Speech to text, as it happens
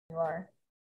You are.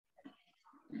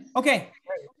 Okay,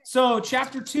 so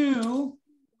chapter 2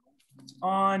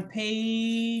 on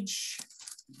page,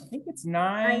 I think it's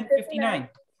 959.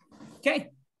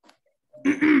 Okay.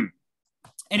 And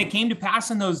it came to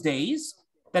pass in those days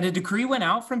that a decree went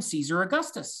out from Caesar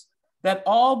Augustus that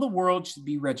all the world should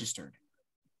be registered.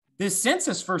 This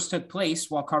census first took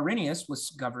place while Quirinius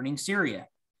was governing Syria.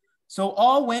 So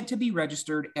all went to be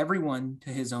registered, everyone to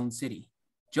his own city.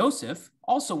 Joseph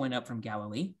also went up from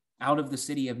Galilee, out of the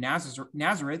city of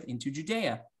Nazareth into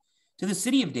Judea, to the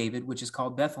city of David, which is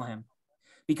called Bethlehem,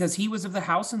 because he was of the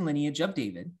house and lineage of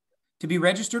David, to be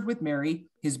registered with Mary,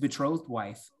 his betrothed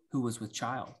wife, who was with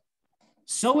child.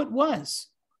 So it was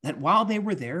that while they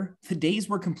were there, the days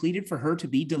were completed for her to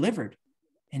be delivered.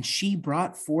 And she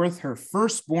brought forth her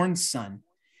firstborn son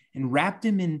and wrapped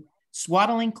him in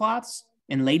swaddling cloths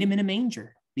and laid him in a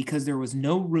manger, because there was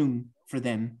no room for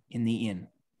them in the inn.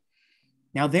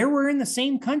 Now there were in the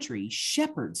same country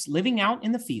shepherds living out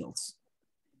in the fields,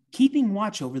 keeping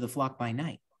watch over the flock by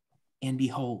night. And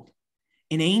behold,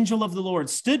 an angel of the Lord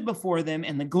stood before them,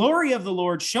 and the glory of the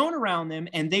Lord shone around them,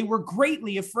 and they were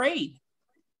greatly afraid.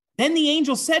 Then the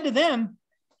angel said to them,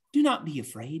 "Do not be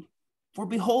afraid, for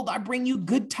behold, I bring you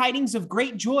good tidings of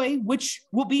great joy, which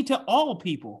will be to all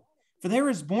people. For there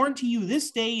is born to you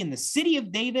this day in the city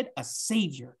of David a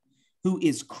Savior, who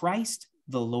is Christ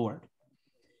the Lord.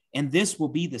 And this will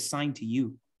be the sign to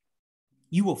you.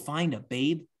 You will find a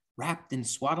babe wrapped in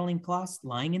swaddling cloths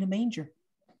lying in a manger."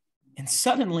 And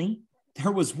suddenly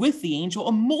there was with the angel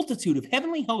a multitude of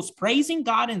heavenly hosts praising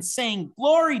God and saying,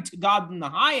 "Glory to God in the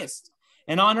highest,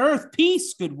 and on earth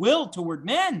peace, goodwill toward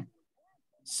men."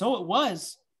 So it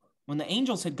was, when the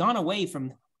angels had gone away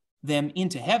from them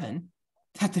into heaven,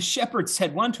 that the shepherds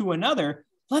said one to another,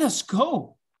 Let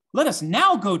us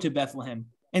now go to Bethlehem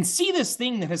and see this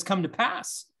thing that has come to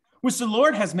pass, which the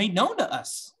Lord has made known to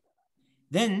us.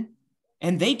 Then,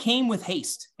 and they came with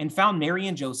haste and found Mary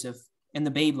and Joseph and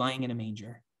the babe lying in a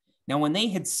manger. Now, when they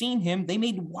had seen him, they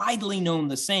made widely known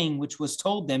the saying which was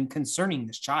told them concerning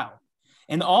this child.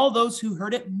 And all those who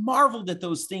heard it marveled at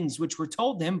those things which were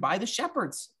told them by the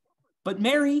shepherds. But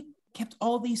Mary kept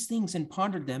all these things and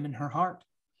pondered them in her heart.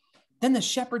 Then the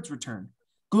shepherds returned,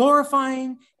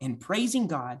 glorifying and praising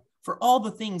God for all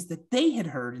the things that they had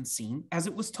heard and seen as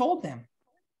it was told them.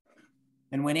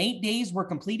 And when 8 days were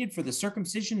completed for the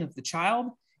circumcision of the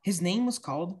child, his name was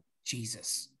called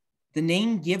Jesus, the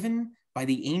name given by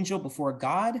the angel before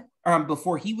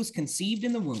he was conceived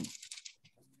in the womb.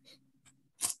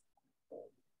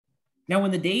 Now,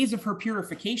 when the days of her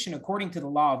purification according to the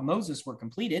law of Moses were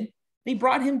completed, they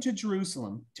brought him to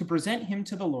Jerusalem to present him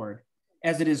to the Lord.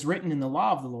 As it is written in the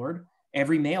law of the Lord,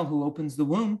 every male who opens the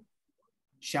womb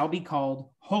shall be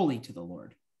called holy to the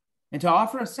Lord, and to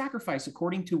offer a sacrifice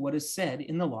according to what is said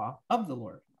in the law of the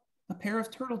Lord, a pair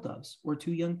of turtle doves or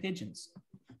 2 young pigeons.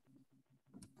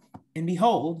 And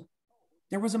behold,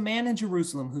 there was a man in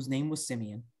Jerusalem whose name was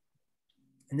Simeon,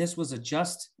 and this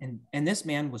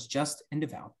man was just and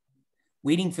devout,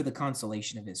 waiting for the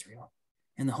consolation of Israel.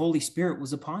 And the Holy Spirit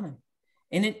was upon him.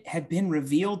 And it had been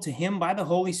revealed to him by the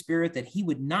Holy Spirit that he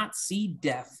would not see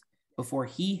death before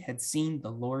he had seen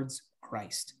the Lord's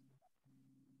Christ.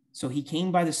 So he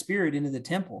came by the Spirit into the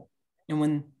temple. And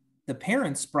when the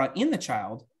parents brought in the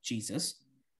child, Jesus,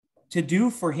 to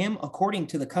do for him according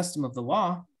to the custom of the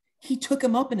law, he took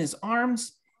him up in his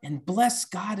arms and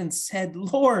blessed God and said,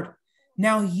 "Lord,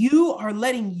 now you are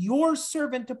letting your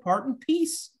servant depart in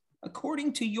peace,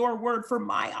 according to your word, for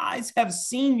my eyes have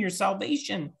seen your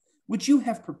salvation, which you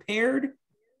have prepared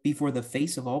before the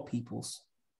face of all peoples,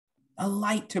 a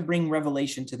light to bring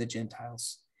revelation to the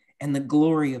Gentiles and the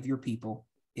glory of your people,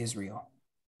 Israel."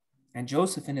 And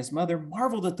Joseph and his mother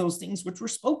marveled at those things which were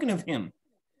spoken of him.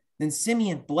 Then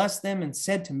Simeon blessed them and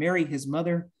said to Mary, his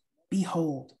mother,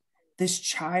 "Behold, this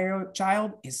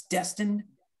child is destined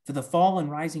for the fall and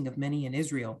rising of many in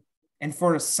Israel, and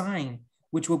for a sign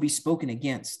which will be spoken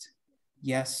against.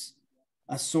 Yes,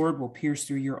 a sword will pierce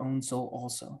through your own soul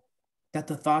also, that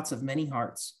the thoughts of many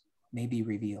hearts may be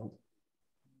revealed."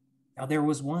 Now there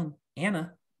was one,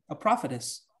 Anna, a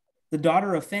prophetess, the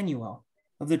daughter of Phanuel,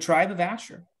 of the tribe of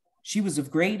Asher. She was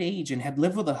of great age and had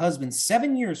lived with a husband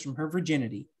 7 years from her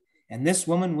virginity. And this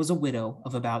woman was a widow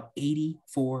of about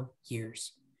 84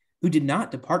 years, who did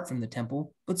not depart from the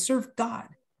temple, but served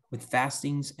God with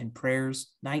fastings and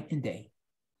prayers night and day.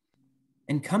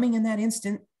 And coming in that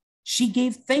instant, she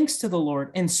gave thanks to the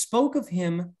Lord and spoke of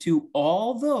him to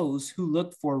all those who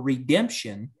looked for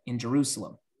redemption in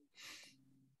Jerusalem.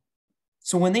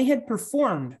 So when they had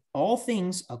performed all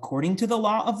things according to the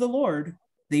law of the Lord,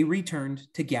 they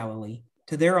returned to Galilee,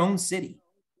 to their own city,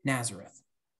 Nazareth.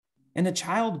 And the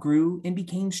child grew and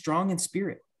became strong in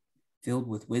spirit, filled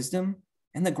with wisdom,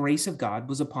 and the grace of God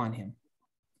was upon him.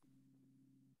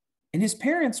 And his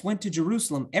parents went to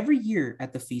Jerusalem every year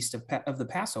at the feast of the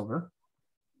Passover.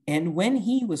 And when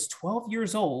he was 12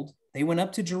 years old, they went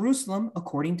up to Jerusalem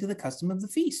according to the custom of the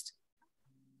feast.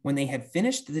 When they had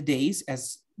finished the days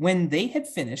as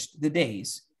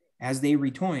they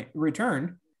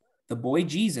returned, the boy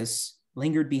Jesus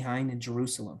lingered behind in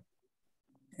Jerusalem.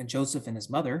 And Joseph and his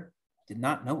mother did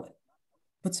not know it,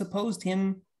 but supposed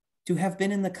him to have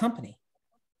been in the company.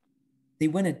 They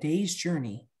went a day's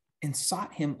journey and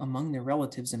sought him among their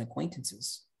relatives and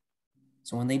acquaintances.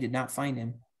 So when they did not find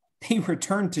him, they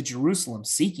returned to Jerusalem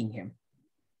seeking him.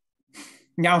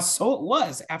 Now, so it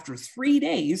was, after 3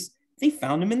 days, they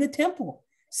found him in the temple,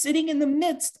 sitting in the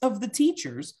midst of the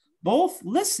teachers, both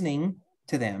listening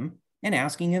to them and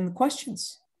asking him the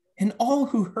questions. And all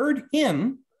who heard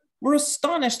him were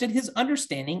astonished at his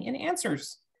understanding and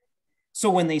answers. So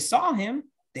when they saw him,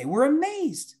 they were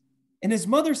amazed. And his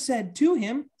mother said to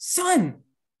him, "Son,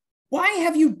 why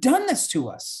have you done this to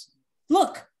us?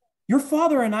 Look, your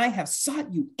father and I have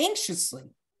sought you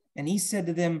anxiously." And he said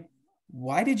to them,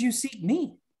 "Why did you seek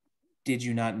me? Did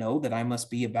you not know that I must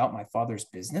be about my father's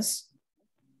business?"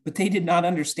 But they did not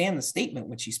understand the statement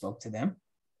which he spoke to them.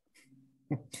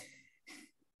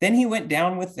 Then he went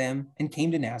down with them and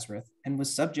came to Nazareth and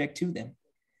was subject to them.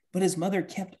 But his mother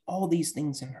kept all these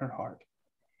things in her heart.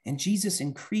 And Jesus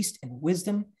increased in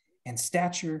wisdom and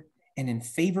stature and in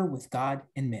favor with God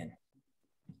and men.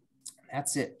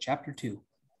 That's it, chapter 2.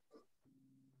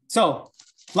 So,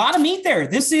 a lot of meat there.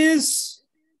 This is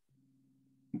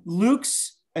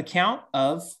Luke's account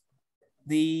of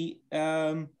the,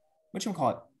 the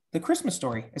Christmas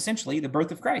story, essentially, the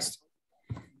birth of Christ.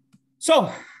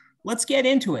 So, let's get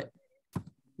into it.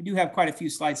 We do have quite a few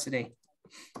slides today.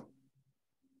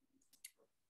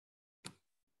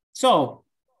 So,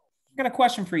 I've got a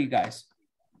question for you guys.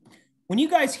 When you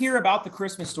guys hear about the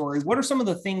Christmas story, what are some of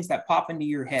the things that pop into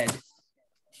your head?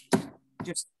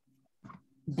 Just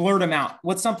blurt them out.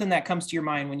 What's something that comes to your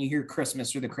mind when you hear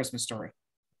Christmas or the Christmas story?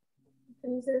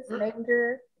 Jesus,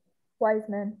 manger, wise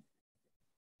men.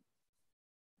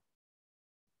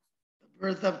 The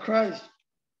birth of Christ.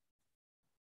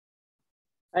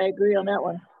 I agree on that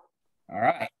one. All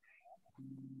right.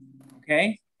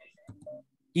 Okay.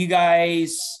 You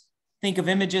guys think of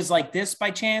images like this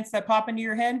by chance that pop into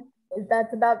your head?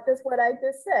 That's about just what I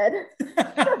just said.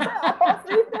 All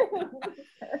three things.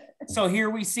 So here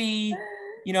we see,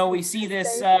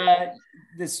 this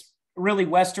this really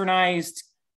westernized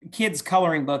kids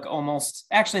coloring book almost.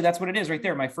 Actually, that's what it is right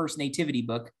there, my first nativity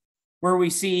book, where we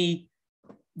see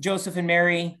Joseph and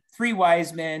Mary, 3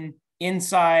 wise men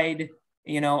inside,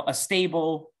 a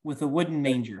stable with a wooden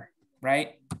manger,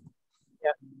 right?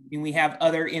 Yeah. And we have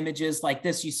other images like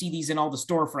this. You see these in all the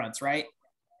storefronts, right?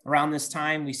 Around this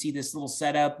time, we see this little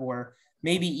setup, or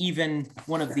maybe even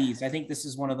one of these. I think this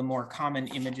is one of the more common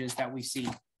images that we see,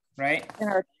 right? In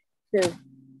our too.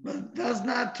 But that's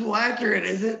not too accurate,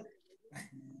 is it?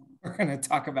 We're going to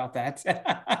talk about that.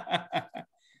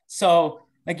 So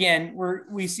again,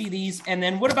 we see these. And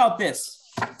then what about this?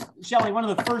 Shelley, one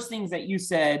of the first things that you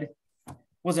said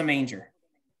was a manger.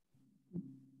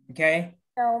 Okay.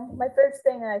 No, my first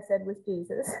thing I said was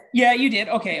Jesus. Yeah, you did.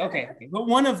 Okay. But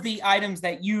one of the items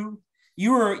that you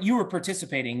were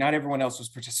participating, not everyone else was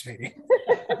participating.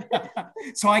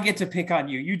 So I get to pick on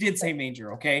you. You did say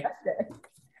manger, okay? Okay.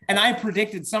 And I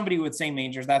predicted somebody would say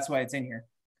manger. That's why it's in here.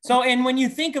 So, and when you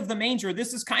think of the manger,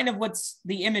 this is kind of what's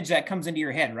the image that comes into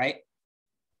your head, right?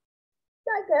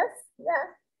 I guess,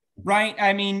 yeah. Right.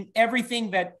 I mean,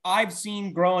 everything that I've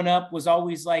seen growing up was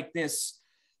always like this,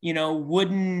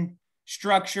 wooden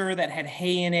structure that had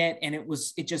hay in it. And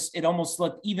it almost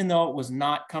looked, even though it was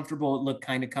not comfortable, it looked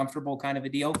kind of comfortable, kind of a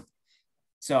deal.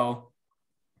 So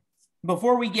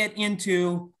before we get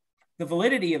into the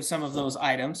validity of some of those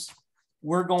items,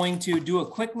 we're going to do a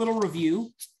quick little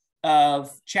review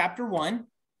of chapter 1,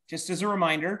 just as a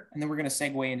reminder, and then we're going to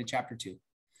segue into chapter 2.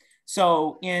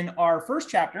 So in our first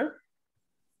chapter,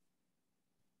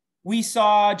 we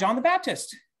saw John the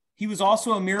Baptist. He was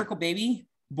also a miracle baby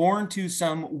born to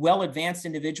some well-advanced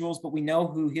individuals, but we know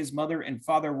who his mother and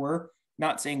father were.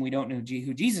 Not saying we don't know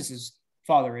who Jesus's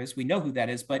father is. We know who that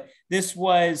is, but this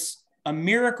was a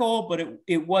miracle, but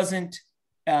it wasn't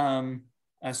a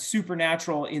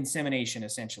supernatural insemination,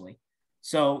 essentially.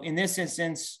 So in this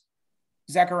instance,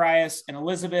 Zacharias and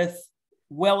Elizabeth,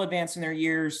 well advanced in their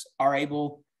years, are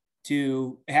able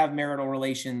to have marital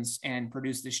relations and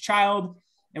produce this child.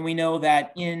 And we know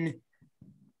that in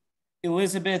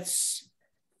Elizabeth's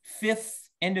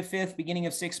end of fifth, beginning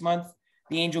of 6th month,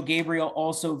 The angel Gabriel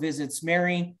also visits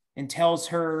Mary and tells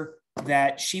her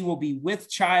that she will be with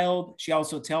child. She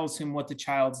also tells him what the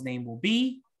child's name will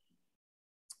be.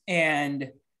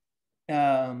 And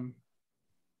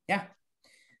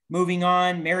moving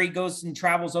on, Mary goes and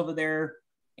travels over there,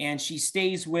 and she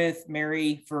stays with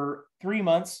Mary for 3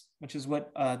 months, which is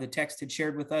what the text had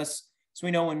shared with us. So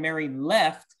we know when Mary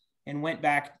left and went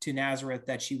back to Nazareth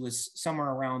that she was somewhere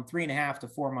around 3.5 to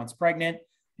 4 months pregnant.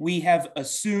 We have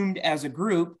assumed as a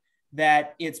group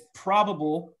that it's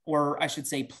probable, or I should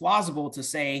say plausible, to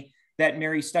say that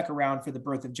Mary stuck around for the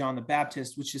birth of John the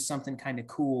Baptist, which is something kind of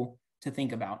cool to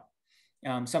think about.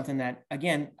 Something that,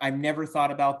 again, I've never thought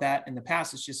about that in the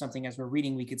past. It's just something as we're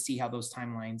reading, we could see how those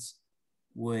timelines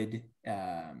would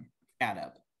add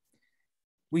up.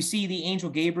 We see the angel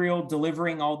Gabriel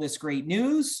delivering all this great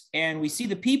news, and we see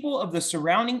the people of the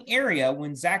surrounding area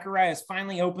when Zacharias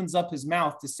finally opens up his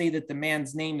mouth to say that the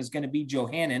man's name is going to be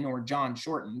Johanan, or John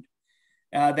shortened,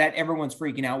 that everyone's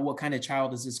freaking out. What kind of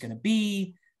child is this going to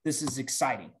be? This is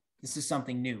exciting. This is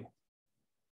something new.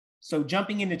 So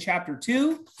jumping into chapter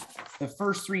 2, the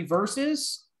first 3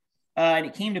 verses, and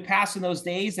it came to pass in those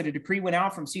days that a decree went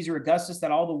out from Caesar Augustus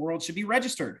that all the world should be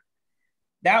registered.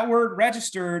 That word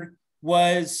registered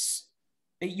was,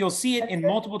 you'll see it in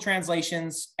multiple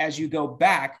translations as you go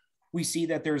back. We see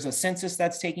that there's a census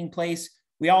that's taking place.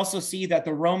 We also see that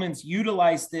the Romans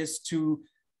utilized this to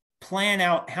plan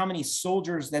out how many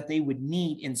soldiers that they would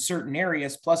need in certain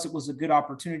areas. Plus, it was a good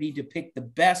opportunity to pick the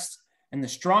best and the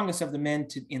strongest of the men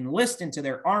to enlist into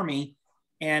their army,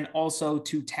 and also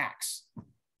to tax.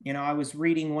 You know, I was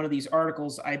reading one of these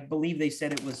articles. I believe they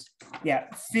said it was,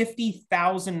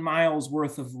 50,000 miles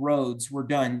worth of roads were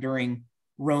done during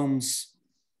Rome's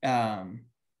time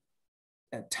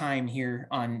here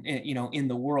on, in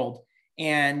the world.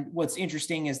 And what's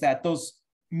interesting is that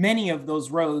many of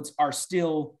those roads are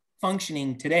still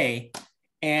functioning today.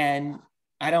 And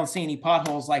I don't see any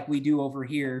potholes like we do over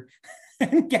here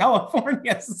in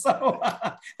California. So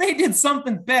they did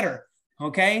something better.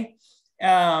 Okay.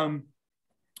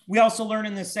 We also learn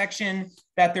in this section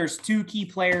that there's 2 key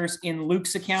players in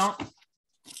Luke's account,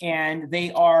 and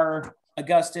they are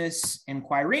Augustus and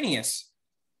Quirinius.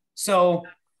 So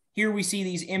here we see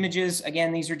these images.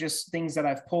 Again, these are just things that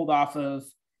I've pulled off of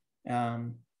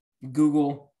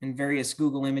Google and various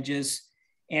Google images.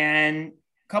 And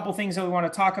a couple things that we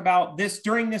want to talk about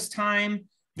during this time,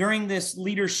 during this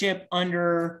leadership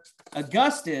under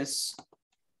Augustus.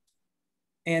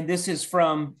 And this is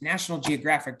from National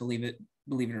Geographic, believe it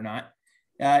or not.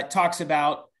 It talks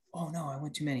about, oh no, I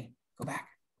went too many. Go back.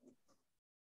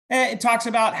 It talks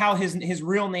about how his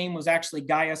real name was actually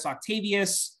Gaius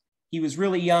Octavius. He was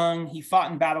really young. He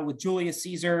fought in battle with Julius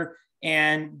Caesar.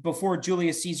 And before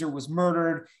Julius Caesar was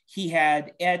murdered, he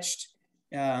had etched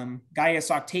Gaius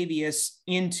Octavius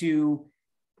into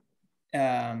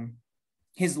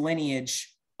his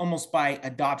lineage almost by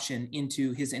adoption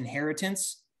into his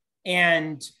inheritance.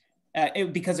 And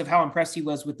because of how impressed he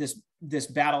was with this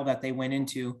battle that they went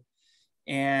into.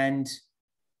 And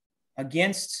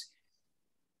against,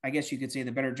 I guess you could say,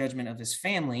 the better judgment of his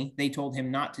family, they told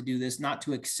him not to do this, not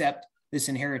to accept this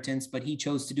inheritance, but he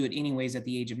chose to do it anyways at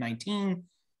the age of 19.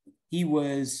 He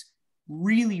was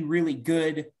really, really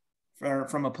good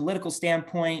from a political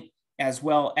standpoint, as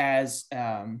well as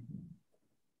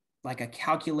like a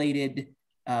calculated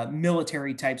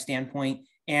military type standpoint,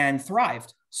 and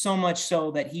thrived so much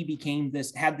so that he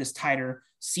had this title,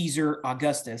 Caesar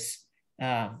Augustus,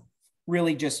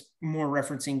 really just more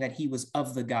referencing that he was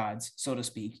of the gods, so to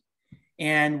speak.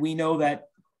 And we know that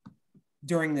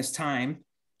during this time,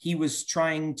 he was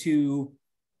trying to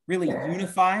really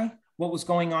unify what was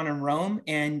going on in Rome.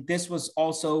 And this was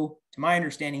also, to my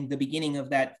understanding, the beginning of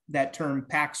that term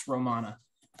Pax Romana,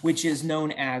 which is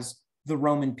known as the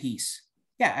Roman peace.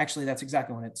 Yeah, actually, that's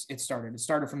exactly when it started. It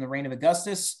started from the reign of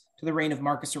Augustus to the reign of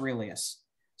Marcus Aurelius.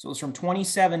 So it was from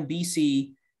 27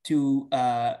 BC to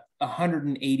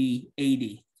 180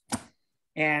 AD.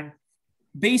 And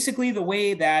basically the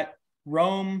way that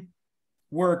Rome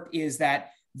worked is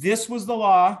that this was the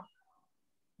law.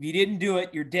 If you didn't do it,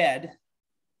 you're dead.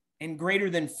 And greater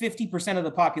than 50% of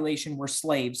the population were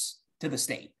slaves to the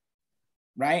state,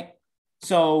 right?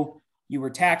 So you were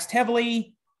taxed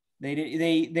heavily.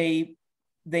 They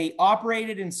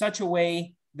operated in such a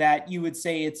way that you would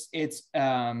say it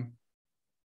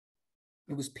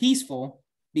was peaceful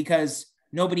because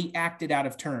nobody acted out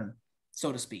of turn,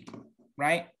 so to speak,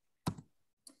 right?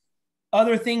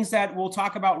 Other things that we'll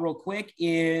talk about real quick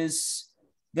is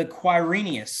the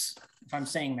Quirinius, if I'm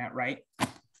saying that right.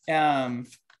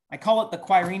 I call it the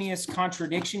Quirinius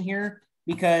contradiction here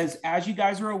because, as you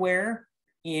guys are aware,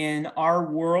 in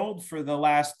our world for the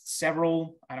last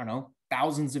several, I don't know,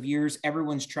 thousands of years,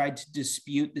 everyone's tried to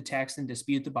dispute the text and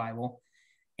dispute the Bible.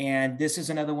 And this is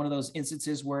another one of those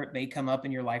instances where it may come up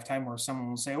in your lifetime where someone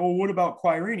will say, oh, what about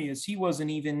Quirinius? He wasn't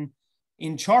even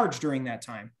in charge during that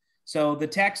time. So the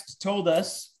text told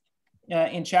us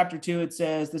in chapter 2, it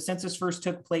says, the census first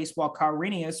took place while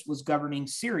Quirinius was governing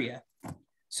Syria.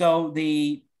 So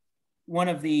one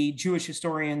of the Jewish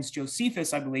historians,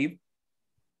 Josephus, I believe,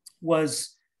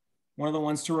 was one of the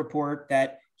ones to report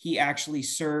that he actually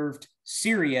served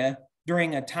Syria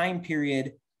during a time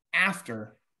period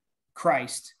after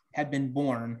Christ had been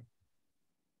born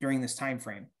during this time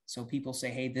frame. So people say,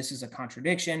 hey, this is a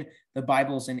contradiction. The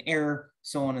Bible's in error,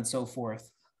 so on and so forth.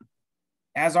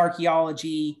 As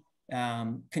archaeology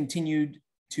continued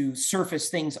to surface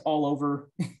things all over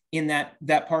in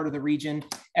that part of the region,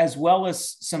 as well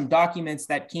as some documents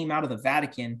that came out of the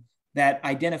Vatican that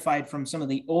identified from some of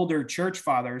the older church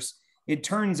fathers, it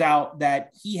turns out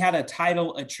that he had a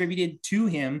title attributed to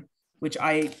him, which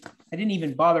I didn't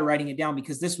even bother writing it down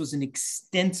because this was an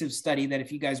extensive study that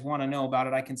if you guys want to know about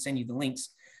it, I can send you the links.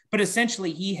 But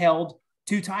essentially, he held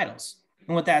 2 titles.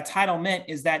 And what that title meant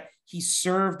is that he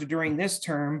served during this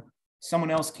term,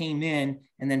 someone else came in,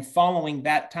 and then following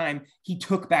that time, he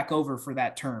took back over for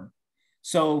that term.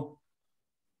 So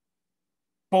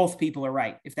both people are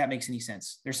right, if that makes any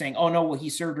sense. They're saying, oh, no, well, he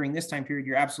served during this time period.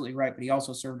 You're absolutely right, but he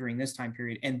also served during this time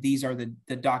period. And these are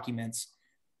the documents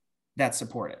that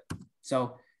support it.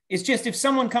 So it's just if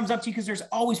someone comes up to you, because there's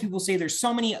always people say there's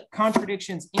so many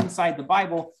contradictions inside the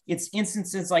Bible, it's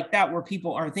instances like that where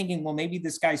people are thinking, well, maybe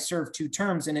this guy served 2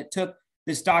 terms and it took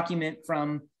this document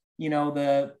from,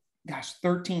 the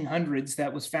 1300s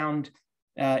that was found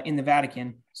in the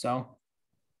Vatican. So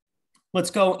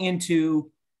let's go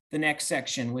into the next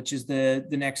section, which is the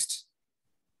next,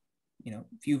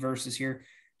 few verses here.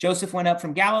 Joseph went up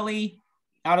from Galilee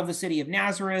out of the city of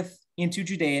Nazareth into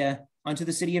Judea unto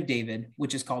the city of David,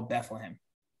 which is called Bethlehem.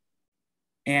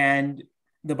 And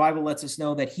the Bible lets us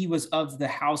know that he was of the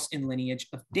house and lineage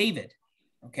of David.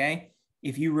 Okay.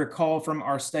 If you recall from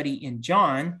our study in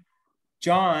John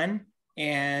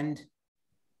and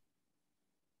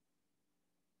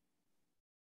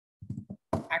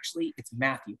actually it's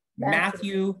Matthew.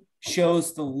 Matthew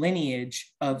shows the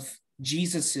lineage of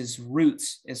Jesus's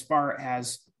roots as far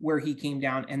as where he came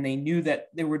down. And they knew that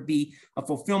there would be a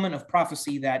fulfillment of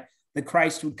prophecy that the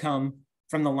Christ would come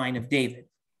from the line of David.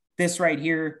 This right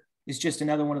here is just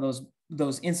another one of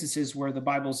those instances where the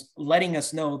Bible's letting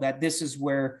us know that this is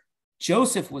where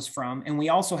Joseph was from. And we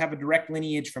also have a direct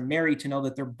lineage from Mary to know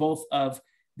that they're both of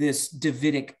this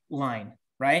Davidic line,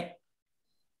 right?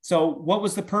 So what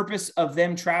was the purpose of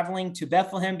them traveling to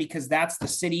Bethlehem? Because that's the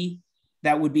city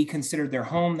that would be considered their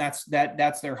home. That's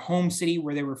their home city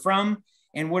where they were from.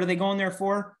 And what are they going there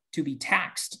for? To be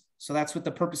taxed. So that's what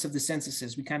the purpose of the census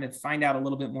is. We kind of find out a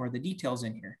little bit more of the details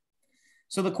in here.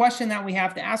 So the question that we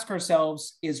have to ask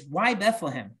ourselves is, why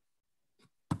Bethlehem?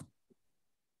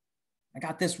 I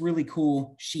got this really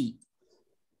cool sheet.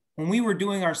 When we were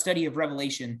doing our study of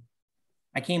Revelation,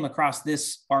 I came across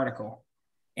this article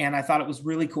and I thought it was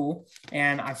really cool.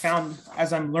 And I found,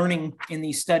 as I'm learning in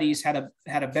these studies how to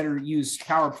better use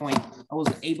PowerPoint, I was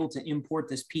able to import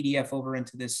this PDF over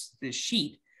into this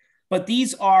sheet. But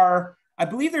these are, I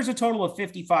believe there's a total of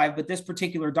 55, but this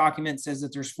particular document says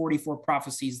that there's 44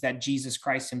 prophecies that Jesus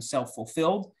Christ himself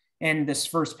fulfilled. And this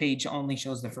first page only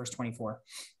shows the first 24.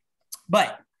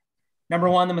 But number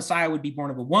 1, the Messiah would be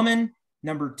born of a woman.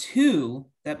 Number 2,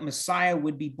 that Messiah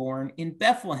would be born in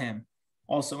Bethlehem.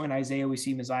 Also in Isaiah, we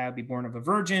see Messiah be born of a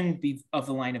virgin, be of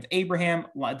the line of Abraham,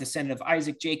 a descendant of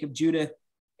Isaac, Jacob, Judah,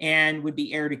 and would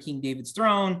be heir to King David's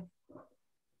throne.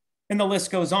 And the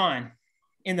list goes on.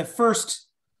 In the first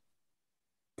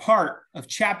part of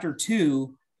chapter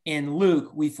 2 in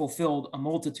Luke, we fulfilled a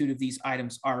multitude of these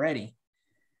items already.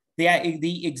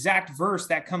 The exact verse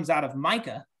that comes out of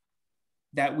Micah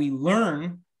that we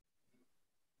learn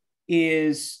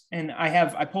is, and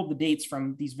I pulled the dates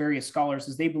from these various scholars,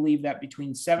 is they believe that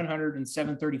between 700 and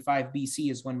 735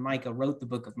 BC is when Micah wrote the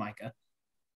book of Micah,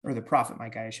 or the prophet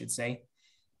Micah, I should say.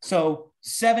 So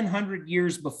 700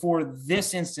 years before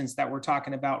this instance that we're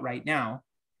talking about right now,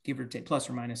 give or take, plus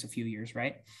or minus a few years,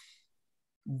 right?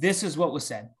 This is what was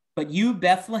said. But you,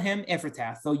 Bethlehem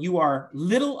Ephrathah, though you are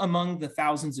little among the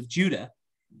thousands of Judah,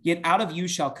 yet out of you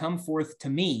shall come forth to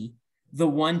me the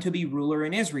one to be ruler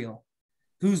in Israel,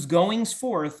 whose goings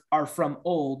forth are from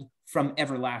old, from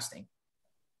everlasting.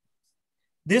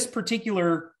 This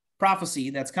particular prophecy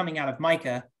that's coming out of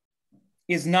Micah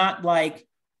is not like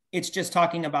it's just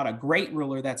talking about a great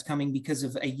ruler that's coming because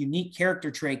of a unique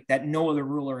character trait that no other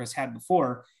ruler has had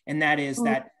before. And that is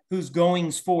that whose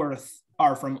goings forth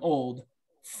are from old,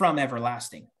 from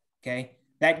everlasting. Okay.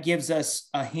 That gives us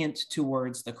a hint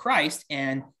towards the Christ.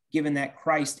 And given that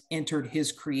Christ entered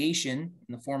his creation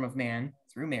in the form of man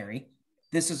through Mary,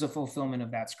 this is a fulfillment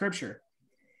of that scripture.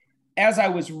 As I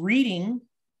was reading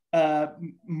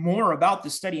more about the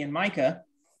study in Micah,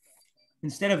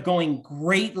 instead of going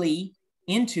greatly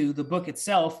into the book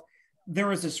itself, there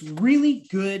was this really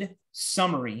good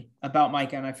summary about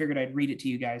Micah, and I figured I'd read it to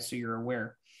you guys so you're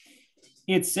aware.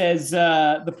 It says,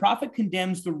 the prophet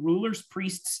condemns the rulers,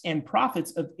 priests, and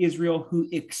prophets of Israel who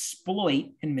exploit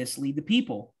and mislead the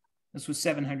people. This was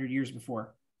 700 years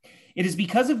before. It is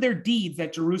because of their deeds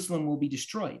that Jerusalem will be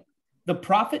destroyed. The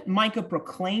prophet Micah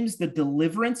proclaims the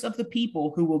deliverance of the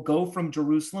people who will go from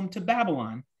Jerusalem to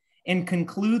Babylon, and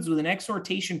concludes with an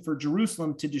exhortation for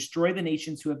Jerusalem to destroy the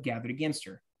nations who have gathered against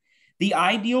her. The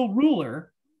ideal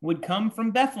ruler would come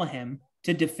from Bethlehem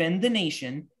to defend the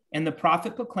nation, and the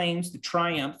prophet proclaims the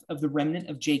triumph of the remnant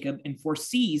of Jacob and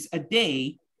foresees a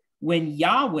day when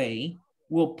Yahweh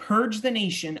will purge the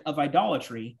nation of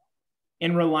idolatry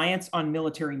and reliance on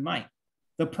military might.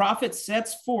 The prophet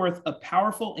sets forth a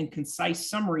powerful and concise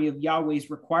summary of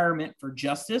Yahweh's requirement for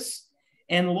justice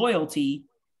and loyalty,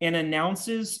 and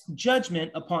announces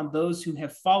judgment upon those who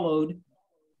have followed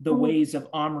the ways of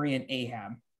Omri and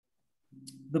Ahab.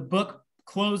 The book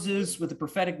closes with a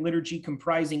prophetic liturgy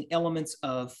comprising elements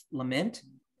of lament.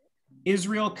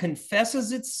 Israel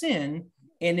confesses its sin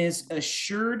and is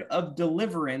assured of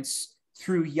deliverance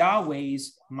through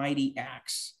Yahweh's mighty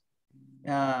acts.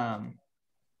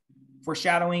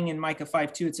 Foreshadowing in Micah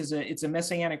 5:2, it says it's a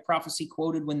messianic prophecy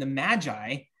quoted when the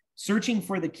Magi, searching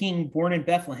for the king born in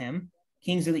Bethlehem,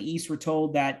 kings of the east, were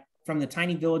told that from the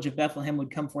tiny village of Bethlehem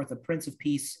would come forth a prince of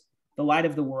peace, the light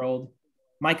of the world.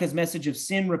 Micah's message of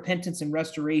sin, repentance, and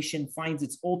restoration finds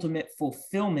its ultimate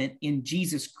fulfillment in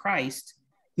Jesus Christ,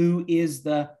 who is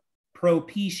the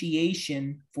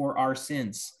propitiation for our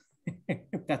sins.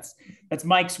 That's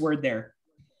Mike's word there.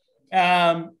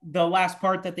 The last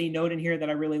part that they note in here that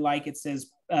I really like, it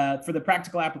says, for the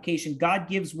practical application, God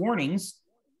gives warnings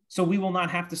so we will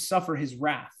not have to suffer his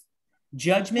wrath.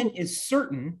 Judgment is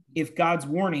certain if God's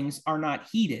warnings are not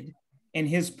heeded, and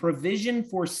his provision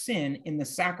for sin in the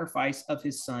sacrifice of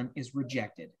his son is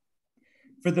rejected.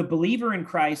 For the believer in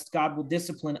Christ, God will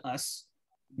discipline us,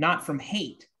 not from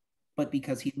hate, but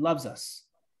because he loves us.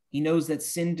 He knows that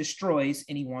sin destroys,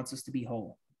 and he wants us to be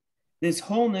whole. This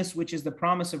wholeness, which is the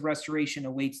promise of restoration,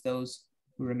 awaits those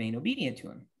who remain obedient to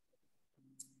him.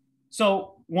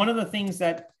 So one of the things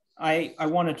that I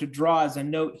wanted to draw as a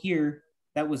note here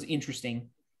that was interesting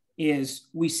is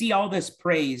we see all this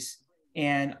praise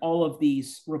and all of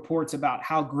these reports about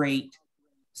how great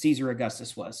Caesar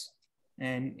Augustus was,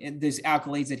 and these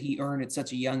accolades that he earned at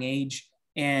such a young age.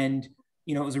 And,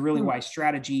 you know, it was a really wise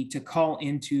strategy to call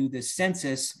into the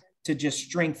census to just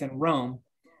strengthen Rome.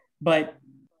 But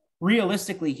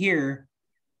realistically here,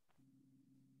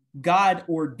 God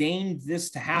ordained this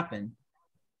to happen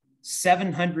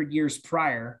 700 years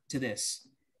prior to this,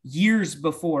 years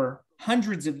before,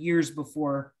 hundreds of years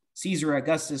before Caesar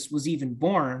Augustus was even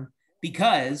born,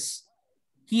 because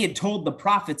he had told the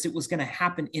prophets it was going to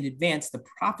happen in advance. The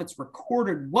prophets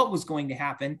recorded what was going to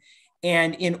happen.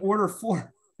 And in order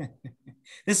for,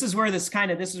 this is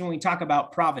when we talk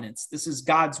about providence. This is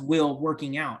God's will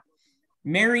working out.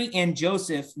 Mary and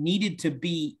Joseph needed to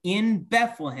be in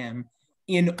Bethlehem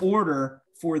in order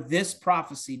for this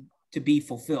prophecy to be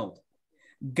fulfilled.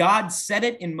 God set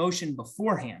it in motion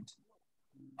beforehand,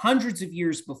 hundreds of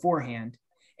years beforehand,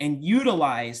 and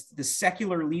utilized the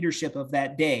secular leadership of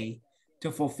that day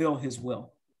to fulfill his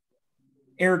will.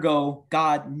 Ergo,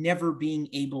 God never being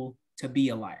able to be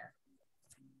a liar.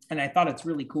 And I thought it's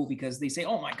really cool because they say,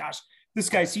 oh my gosh, this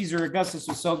guy Caesar Augustus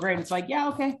was so great. It's like, yeah,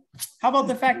 okay. How about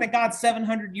the fact that God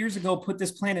 700 years ago put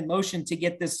this plan in motion to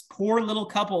get this poor little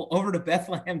couple over to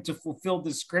Bethlehem to fulfill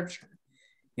the scripture,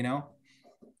 you know?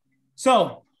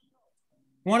 So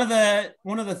one of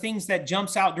the things that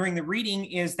jumps out during the reading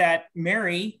is that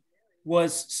Mary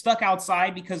was stuck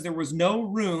outside because there was no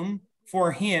room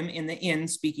for him in the inn,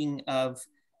 speaking of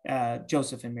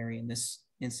Joseph and Mary in this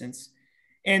instance.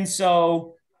 And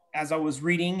so as I was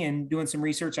reading and doing some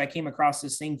research, I came across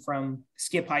this thing from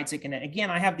Skip Heitzig. And again,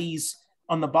 I have these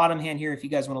on the bottom hand here. If you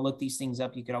guys want to look these things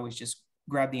up, you could always just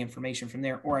grab the information from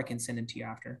there, or I can send it to you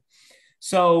after.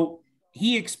 So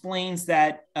he explains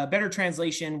that a better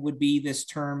translation would be this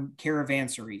term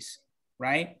caravansaries,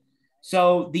 right?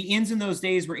 So the inns in those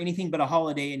days were anything but a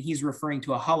holiday, and he's referring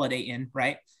to a Holiday Inn,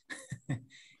 right?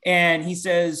 And he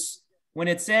says, When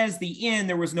it says the inn,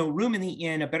 there was no room in the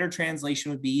inn, a better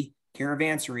translation would be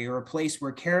caravansary, or a place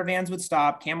where caravans would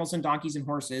stop, camels and donkeys and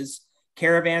horses,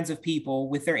 caravans of people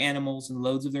with their animals and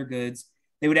loads of their goods.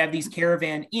 They would have these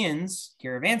caravan inns,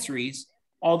 caravansaries,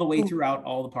 all the way throughout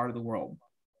all the part of the world.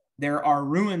 There are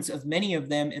ruins of many of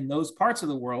them in those parts of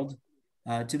the world.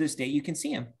 To this day, you can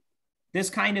see them. This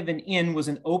kind of an inn was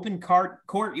an open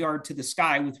courtyard to the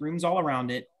sky with rooms all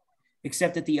around it,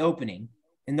 except at the opening.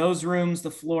 In those rooms,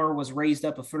 the floor was raised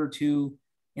up a foot or two.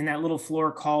 In that little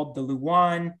floor called the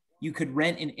Luwan, you could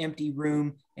rent an empty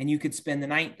room and you could spend the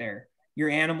night there. Your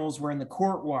animals were in the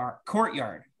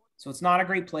courtyard. So it's not a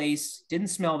great place. Didn't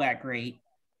smell that great.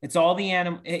 It's all the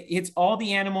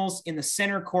animals in the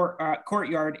center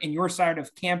courtyard, and your side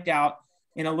of camped out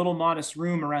in a little modest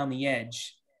room around the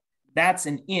edge. That's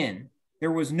an inn.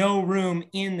 There was no room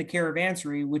in the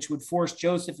caravansary, which would force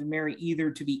Joseph and Mary either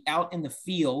to be out in the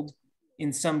field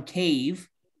in some cave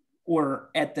or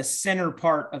at the center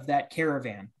part of that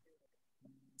caravan.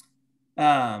 Did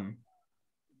I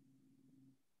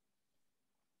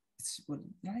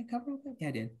cover that? Yeah,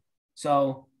 I did.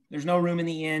 So there's no room in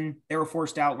the inn. They were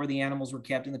forced out where the animals were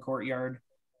kept in the courtyard.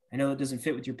 I know it doesn't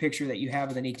fit with your picture that you have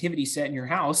of the nativity set in your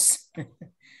house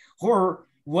or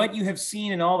what you have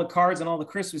seen in all the cards and all the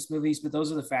Christmas movies, but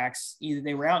those are the facts. Either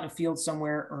they were out in a field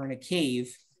somewhere or in a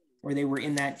cave where they were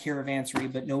in that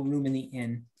caravansary, but no room in the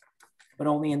inn, but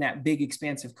only in that big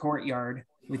expansive courtyard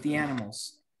with the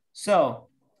animals. So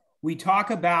we talk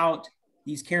about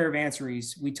these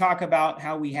caravansaries. We talk about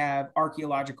how we have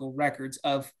archaeological records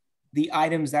of the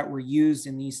items that were used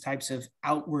in these types of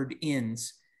outward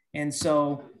inns. And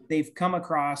so they've come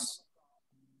across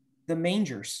the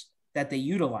mangers that they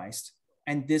utilized,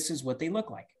 and this is what they look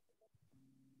like.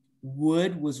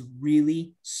 Wood was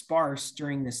really sparse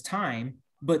during this time,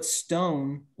 but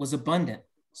stone was abundant,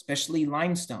 especially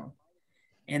limestone.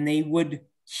 And they would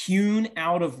hewn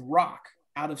out of rock,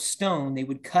 out of stone, they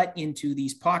would cut into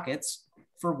these pockets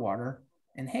for water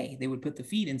and hay. They would put the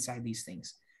feed inside these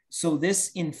things. So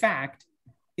this, in fact,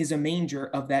 is a manger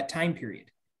of that time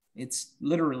period. It's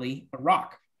literally a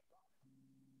rock.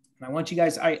 And I want you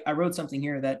guys, I wrote something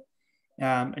here that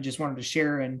I just wanted to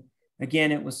share. And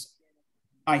again,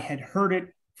 I had heard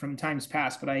it from times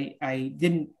past, but I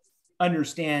didn't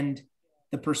understand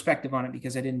the perspective on it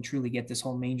because I didn't truly get this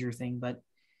whole manger thing. But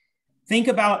think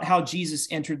about how Jesus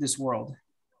entered this world,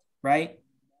 right?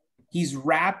 He's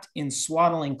wrapped in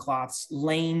swaddling cloths,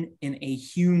 laying in a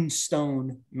hewn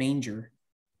stone manger.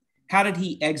 How did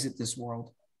he exit this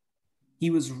world? He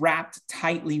was wrapped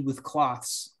tightly with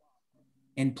cloths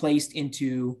and placed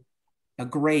into a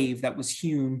grave that was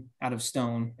hewn out of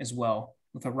stone as well,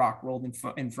 with a rock rolled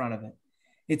in front of it.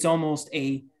 It's almost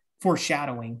a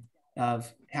foreshadowing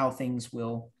of how things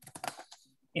will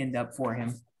end up for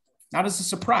him. Not as a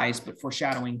surprise, but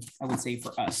foreshadowing, I would say,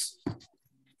 for us.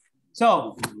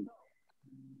 So,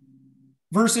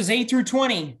 verses 8 through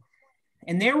 20.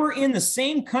 And there were in the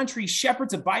same country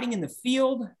shepherds abiding in the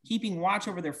field, keeping watch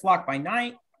over their flock by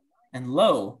night. And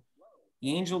lo,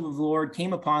 the angel of the Lord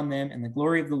came upon them, and the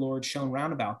glory of the Lord shone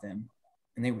round about them,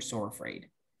 and they were sore afraid.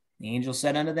 The angel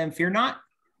said unto them, Fear not,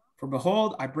 for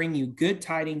behold, I bring you good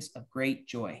tidings of great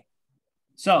joy.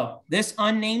 So this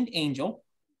unnamed angel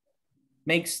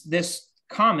makes this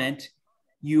comment,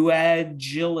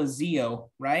 euagilizio,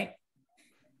 right?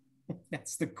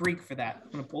 That's the Greek for that.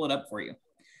 I'm going to pull it up for you.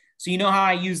 So you know how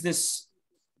I use this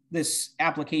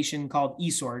application called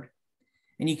eSword,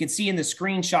 and you can see in the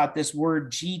screenshot this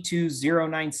word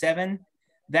G2097.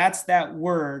 That's that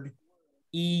word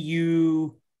euagilizo.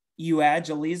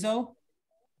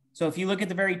 So if you look at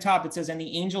the very top, it says, and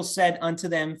the angel said unto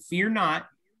them, Fear not,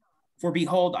 for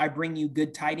behold, I bring you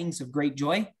good tidings of great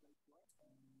joy.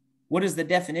 What is the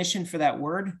definition for that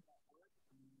word?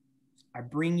 I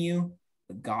bring you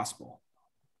the gospel.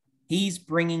 He's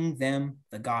bringing them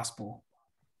the gospel.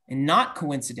 And not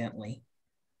coincidentally,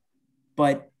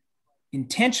 but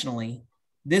intentionally,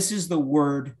 this is the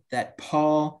word that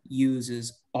Paul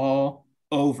uses all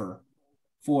over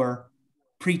for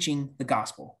preaching the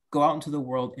gospel. Go out into the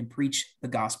world and preach the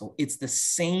gospel. It's the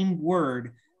same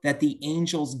word that the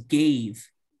angels gave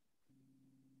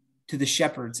to the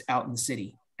shepherds out in the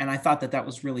city. And I thought that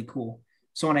was really cool.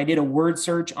 So when I did a word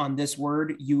search on this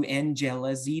word,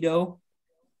 euangelizo,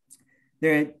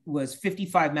 there was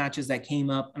 55 matches that came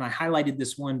up, and I highlighted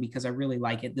this one because I really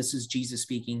like it. This is Jesus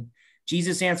speaking.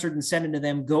 Jesus answered and said unto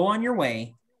them, Go on your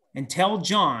way and tell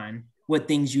John what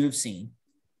things you have seen,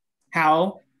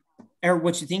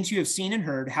 what things you have seen and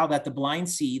heard, how that the blind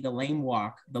see, the lame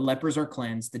walk, the lepers are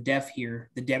cleansed, the deaf hear,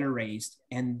 the dead are raised,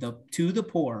 and to the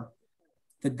poor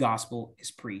the gospel is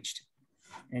preached.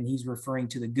 And he's referring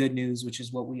to the good news, which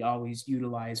is what we always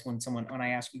utilize when I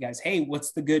ask you guys, hey,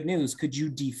 what's the good news? Could you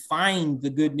define the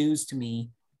good news to me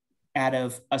out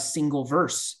of a single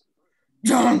verse?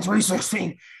 John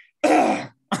 3:16.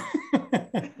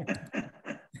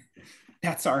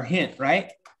 That's our hint,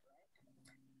 right?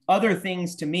 Other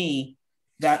things to me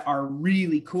that are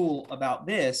really cool about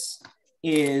this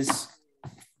is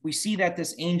we see that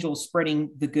this angel is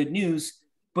spreading the good news,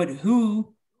 but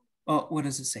who, what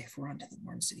does it say? For unto the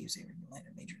born city of Savior in the land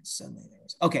of nature, and suddenly there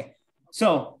was. Okay,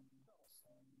 so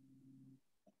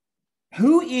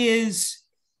who is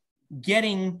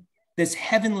getting this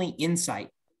heavenly insight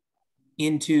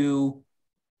into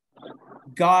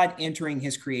God entering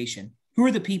his creation? Who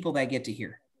are the people that get to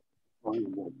hear?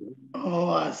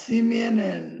 Simeon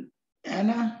and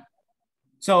Anna.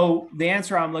 So the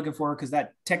answer I'm looking for, because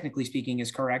that technically speaking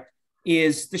is correct,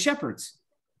 is the shepherds,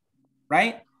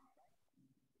 right?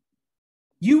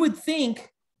 You would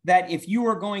think that if you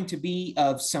are going to be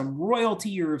of some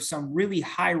royalty or of some really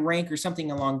high rank or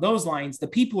something along those lines, the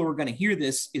people who are going to hear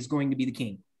this is going to be the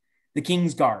king, the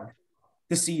king's guard,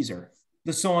 the Caesar,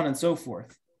 the so on and so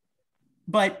forth.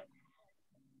 But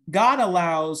God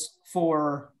allows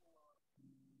for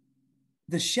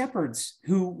the shepherds,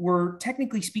 who were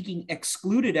technically speaking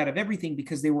excluded out of everything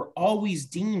because they were always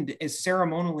deemed as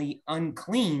ceremonially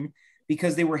unclean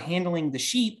because they were handling the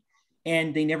sheep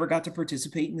and they never got to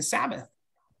participate in the Sabbath.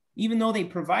 Even though they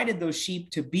provided those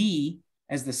sheep to be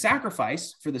as the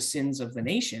sacrifice for the sins of the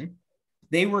nation,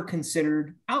 they were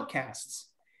considered outcasts.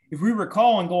 If we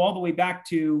recall and go all the way back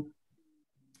to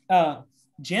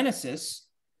Genesis,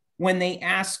 when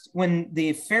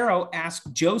the Pharaoh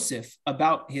asked Joseph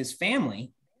about his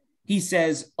family, he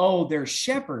says, oh, they're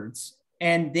shepherds.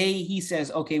 And he says,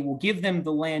 okay, we'll give them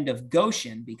the land of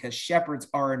Goshen because shepherds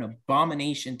are an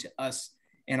abomination to us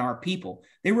and our people.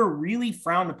 They were really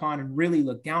frowned upon and really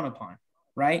looked down upon,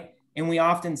 right? And we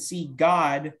often see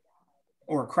God,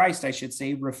 or Christ, I should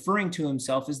say, referring to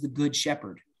himself as the good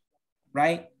shepherd,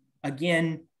 right?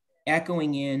 Again,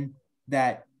 echoing in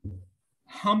that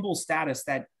humble status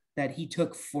that he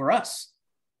took for us,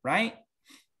 right?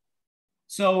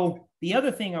 So the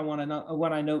other thing I want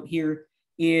to note here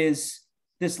is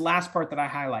this last part that I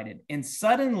highlighted. And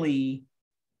suddenly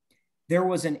there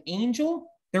was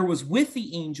with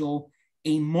the angel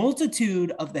a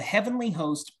multitude of the heavenly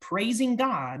host praising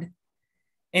God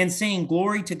and saying,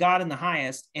 glory to God in the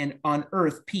highest, and on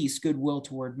earth peace, goodwill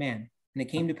toward men. And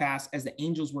it came to pass as the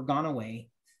angels were gone away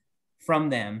from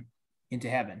them into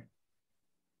heaven.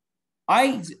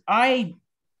 I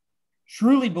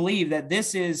truly believe that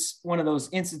this is one of those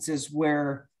instances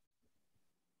where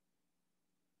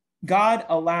God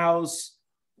allows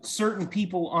certain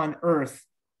people on earth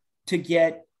to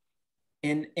get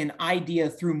an idea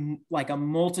through like a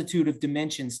multitude of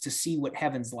dimensions to see what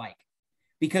heaven's like.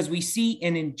 Because we see,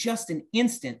 and in just an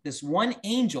instant, this one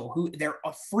angel who they're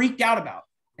freaked out about.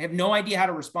 They have no idea how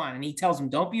to respond. And he tells them,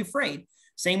 don't be afraid.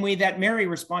 Same way that Mary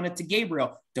responded to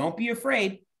Gabriel. Don't be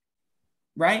afraid.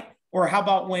 Right? Or how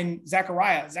about when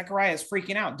Zechariah is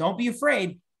freaking out? Don't be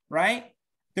afraid, right?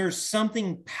 There's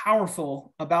something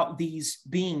powerful about these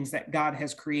beings that God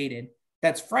has created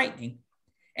that's frightening.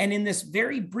 And in this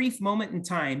very brief moment in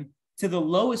time, to the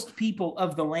lowest people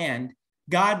of the land,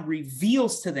 God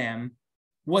reveals to them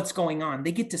what's going on.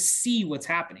 They get to see what's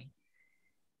happening.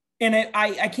 And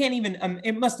I can't even,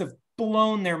 it must have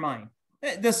blown their mind.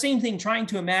 The same thing, trying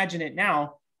to imagine it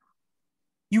now.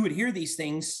 You would hear these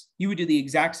things, you would do the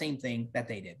exact same thing that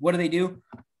they did. What do?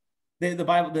 The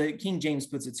Bible, the King James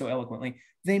puts it so eloquently.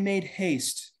 They made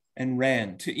haste and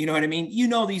ran to, you know what I mean? You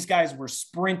know, these guys were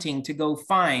sprinting to go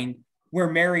find where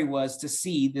Mary was to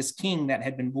see this king that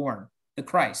had been born, the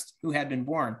Christ who had been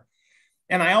born.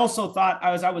 And I also thought,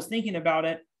 as I was thinking about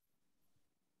it,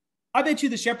 I bet you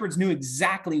the shepherds knew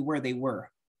exactly where they were.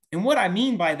 And what I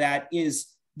mean by that is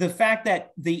the fact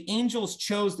that the angels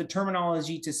chose the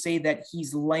terminology to say that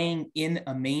he's laying in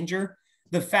a manger,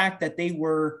 the fact that they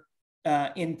were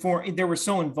they were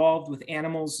so involved with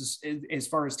animals as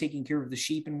far as taking care of the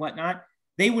sheep and whatnot,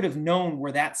 they would have known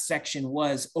where that section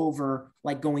was over,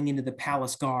 like going into the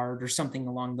palace guard or something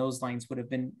along those lines would have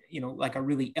been, like a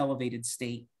really elevated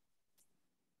state.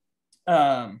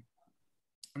 And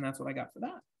that's what I got for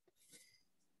that.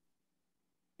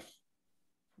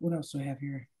 What else do I have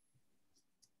here?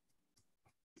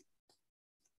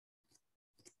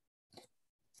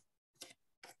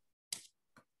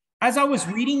 As I was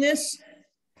reading this,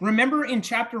 remember in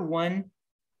chapter 1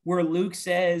 where Luke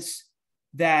says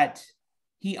that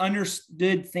he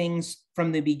understood things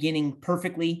from the beginning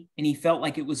perfectly and he felt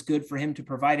like it was good for him to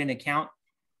provide an account?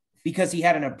 because he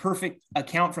had a perfect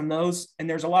account from those. And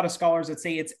there's a lot of scholars that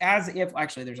say it's as if,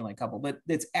 actually there's only a couple, but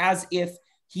it's as if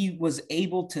he was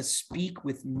able to speak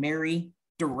with Mary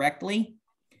directly.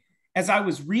 As I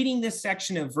was reading this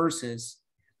section of verses,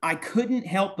 I couldn't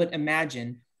help but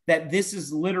imagine that this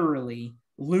is literally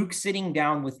Luke sitting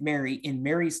down with Mary, and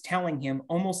Mary's telling him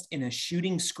almost in a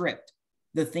shooting script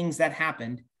the things that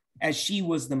happened as she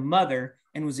was the mother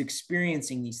and was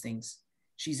experiencing these things.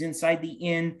 She's inside the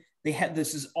inn.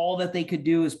 This is all that they could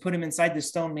do, is put him inside the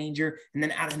stone manger. And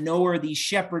then out of nowhere, these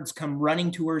shepherds come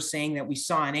running to her saying that we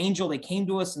saw an angel. They came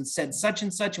to us and said such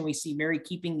and such. And we see Mary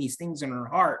keeping these things in her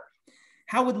heart.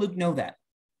 How would Luke know that?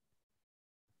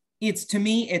 To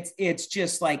me, it's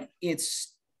just like,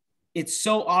 it's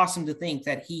so awesome to think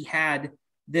that he had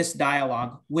this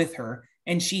dialogue with her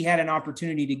and she had an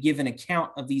opportunity to give an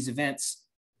account of these events,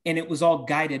 and it was all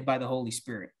guided by the Holy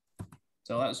Spirit.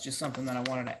 So that was just something that I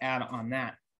wanted to add on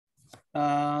that.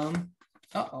 I'm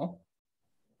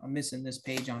missing this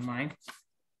page on mine.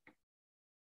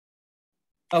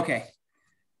 Okay.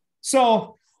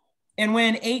 So, and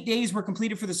when 8 days were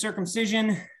completed for the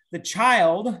circumcision, his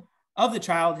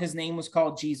name was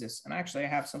called Jesus. And actually I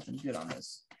have something good on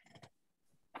this.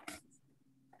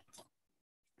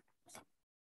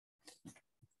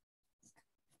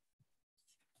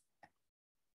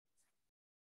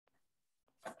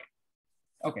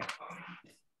 Okay.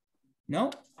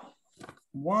 No.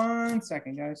 1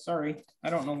 second, guys. Sorry. I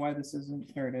don't know why this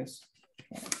isn't. There it is.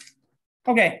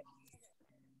 Okay.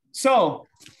 So,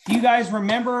 do you guys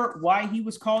remember why he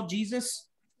was called Jesus?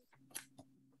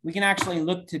 We can actually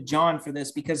look to John for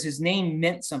this because his name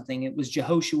meant something. It was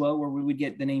Jehoshua, where we would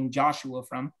get the name Joshua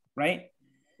from, right?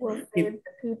 Will save the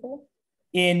people.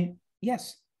 In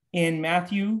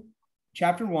Matthew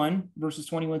chapter 1, verses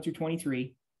 21 through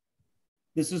 23,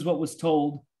 this is what was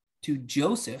told to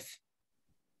Joseph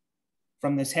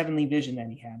from this heavenly vision that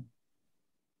he had.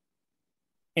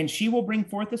 And she will bring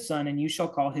forth a son, and you shall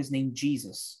call his name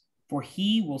Jesus, for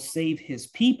he will save his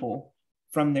people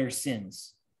from their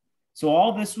sins. So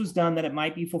all this was done that it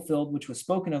might be fulfilled, which was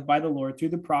spoken of by the Lord through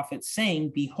the prophet,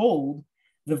 saying, Behold,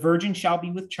 the virgin shall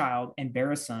be with child and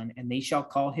bear a son, and they shall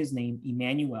call his name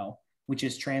Emmanuel, which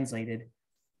is translated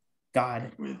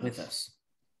God with us.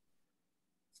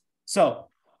 So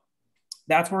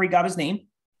that's where he got his name,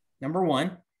 number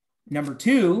one. Number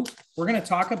two, we're going to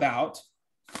talk about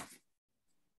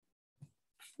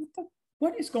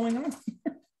what is going on.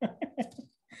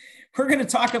 We're going to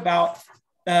talk about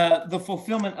the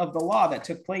fulfillment of the law that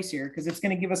took place here, because it's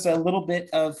going to give us a little bit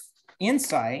of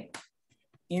insight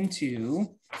into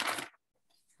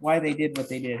why they did what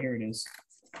they did. Here it is.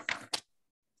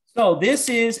 So this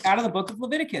is out of the book of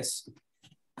Leviticus.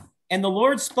 And the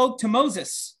Lord spoke to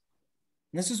Moses.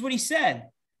 And this is what he said.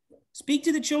 Speak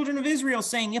to the children of Israel,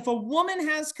 saying, if a woman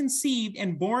has conceived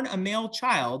and born a male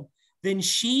child, then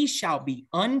she shall be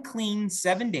unclean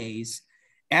 7 days.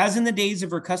 As in the days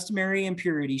of her customary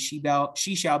impurity,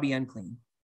 she shall be unclean.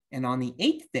 And on the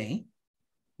 8th day,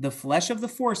 the flesh of the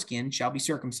foreskin shall be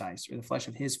circumcised, or the flesh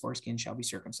of his foreskin shall be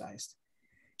circumcised.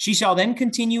 She shall then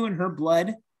continue in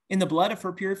the blood of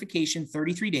her purification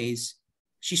 33 days.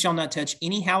 She shall not touch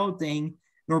any hallowed thing,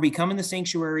 nor come into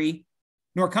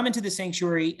the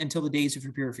sanctuary until the days of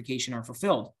her purification are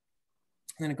fulfilled.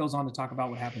 And then it goes on to talk about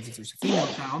what happens if there's a female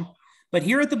child. But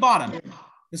here at the bottom,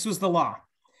 this was the law.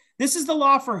 This is the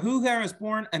law for who has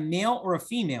born a male or a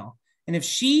female. And if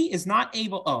she is not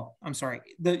able,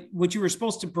 what you were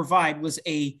supposed to provide was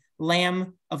a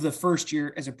lamb of the first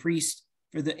year as a priest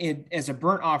as a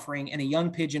burnt offering, and a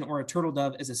young pigeon or a turtle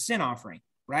dove as a sin offering,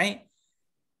 right?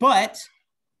 But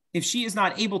if she is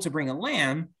not able to bring a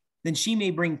lamb, then she may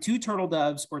bring 2 turtle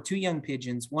doves or 2 young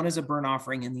pigeons, one as a burnt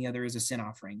offering and the other as a sin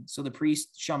offering. So the priest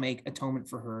shall make atonement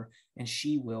for her, and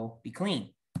she will be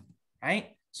clean,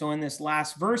 right? So in this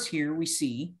last verse here, we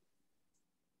see,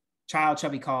 child shall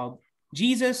be called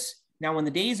Jesus. Now, when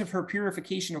the days of her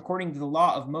purification according to the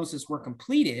law of Moses were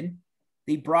completed,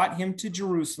 they brought him to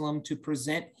Jerusalem to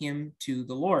present him to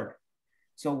the Lord.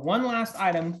 So one last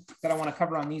item that I want to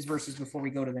cover on these verses before we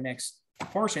go to the next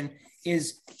portion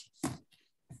is,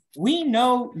 we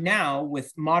know now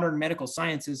with modern medical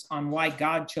sciences on why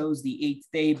God chose the 8th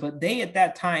day, but they at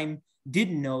that time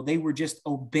didn't know. They were just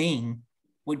obeying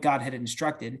what God had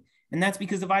instructed. And that's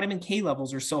because the vitamin K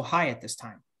levels are so high at this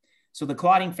time. So the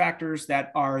clotting factors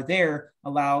that are there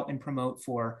allow and promote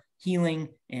for healing,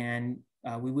 and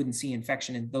we wouldn't see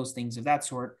infection and those things of that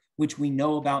sort, which we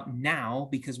know about now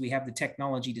because we have the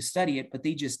technology to study it, but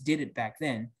they just did it back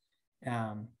then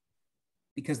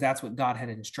because that's what God had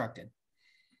instructed.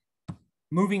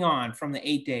 Moving on from the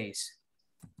 8 days.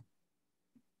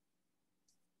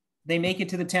 they make it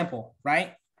to the temple,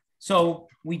 right? So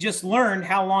we just learned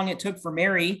how long it took for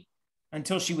Mary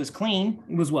until she was clean.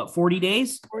 It was what, 40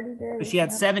 days? 40 days. So she had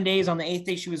yeah. 7 days. On the 8th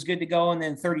day, she was good to go. And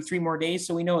then 33 more days.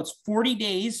 So we know it's 40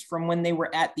 days from when they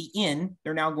were at the inn.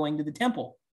 They're now going to the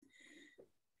temple.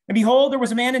 And behold, there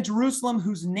was a man in Jerusalem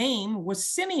whose name was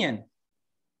Simeon.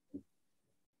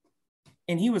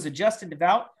 And he was a just and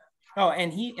devout.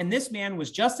 And this man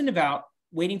was just and devout,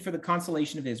 waiting for the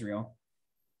consolation of Israel.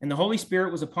 And the Holy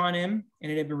Spirit was upon him,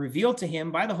 and it had been revealed to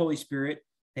him by the Holy Spirit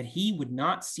that he would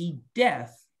not see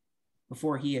death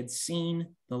before he had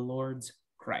seen the Lord's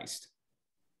Christ.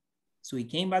 So he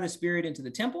came by the Spirit into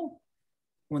the temple.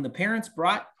 When the parents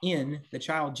brought in the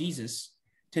child Jesus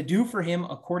to do for him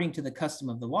according to the custom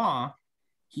of the law,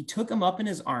 he took him up in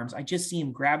his arms. I just see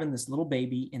him grabbing this little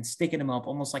baby and sticking him up,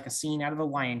 almost like a scene out of The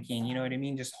Lion King. You know what I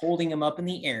mean? Just holding him up in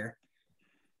the air.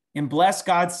 And bless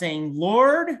God, saying,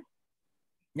 Lord,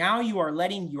 now you are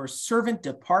letting your servant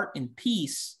depart in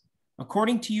peace,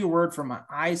 according to your word, for my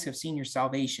eyes have seen your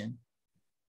salvation,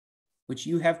 which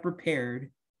you have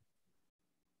prepared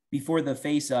before the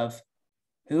face of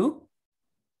who?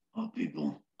 All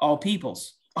people. All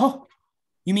peoples. Oh,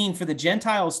 you mean for the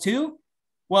Gentiles too?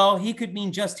 Well, he could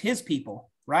mean just his people,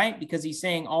 right? Because he's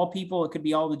saying all people, it could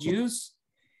be all the Jews.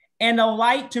 And a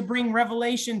light to bring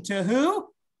revelation to who?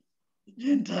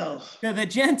 Gentiles. To the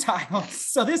Gentiles.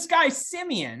 So this guy,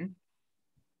 Simeon,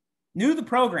 knew the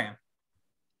program.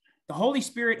 The Holy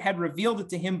Spirit had revealed it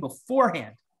to him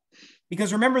beforehand.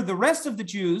 Because remember, the rest of the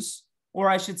Jews, or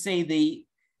I should say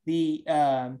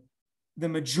the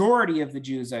majority of the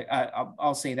Jews,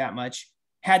 I'll say that much,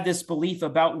 had this belief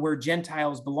about where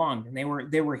Gentiles belonged. And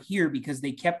they were here because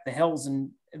they kept the hells and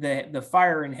the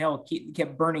fire in hell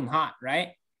kept burning hot, right?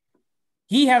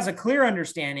 He has a clear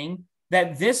understanding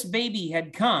that this baby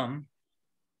had come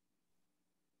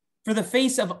for the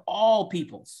face of all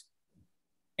peoples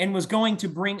and was going to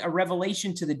bring a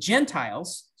revelation to the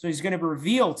Gentiles. So he's going to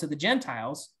reveal to the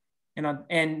Gentiles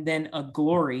and then a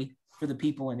glory for the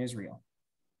people in Israel.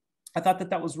 I thought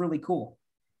that was really cool.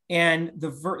 And the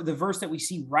verse that we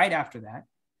see right after that,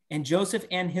 and Joseph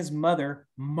and his mother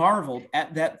marveled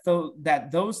at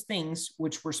that those things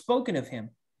which were spoken of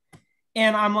him.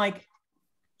 And I'm like,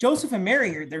 Joseph and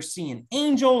Mary, they're seeing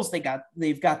angels.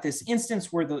 They've got this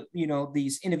instance where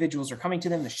these individuals are coming to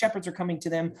them. The shepherds are coming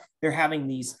to them. They're having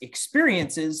these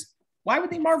experiences. Why would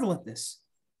they marvel at this?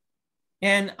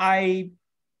 And I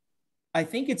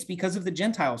think it's because of the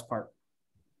Gentiles part.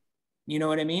 You know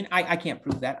what I mean? I can't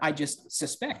prove that. I just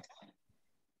suspect.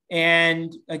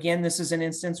 And again, this is an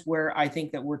instance where I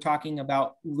think that we're talking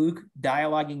about Luke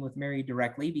dialoguing with Mary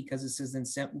directly, because it says,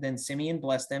 then Simeon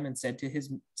blessed them and said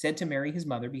to Mary, his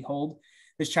mother, behold,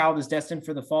 this child is destined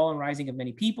for the fall and rising of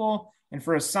many people, and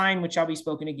for a sign which shall be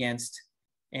spoken against.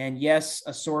 And yes,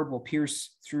 a sword will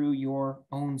pierce through your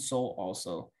own soul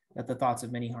also, that the thoughts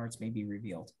of many hearts may be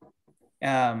revealed.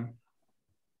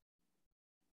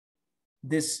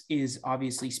 This is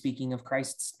obviously speaking of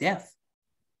Christ's death.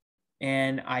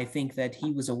 And I think that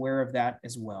he was aware of that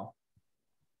as well,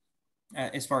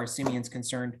 as far as Simeon's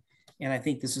concerned. And I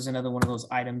think this is another one of those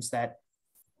items that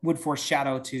would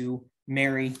foreshadow to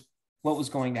Mary what was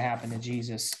going to happen to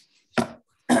Jesus.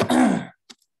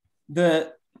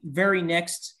 The very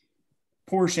next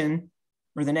portion,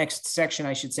 or the next section,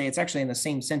 I should say, it's actually in the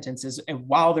same sentence, is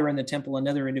while they're in the temple,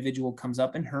 another individual comes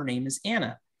up, and her name is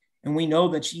Anna. And we know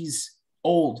that she's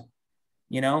old.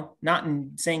 Not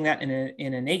in saying that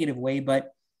in a negative way,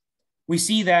 but we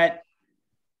see that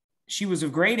she was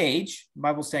of great age. The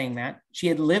Bible's saying that she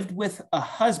had lived with a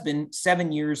husband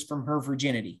 7 years from her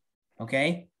virginity.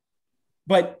 Okay.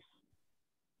 But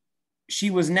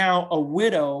she was now a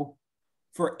widow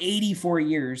for 84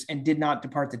 years and did not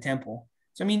depart the temple.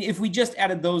 So, I mean, if we just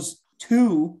added those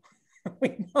two,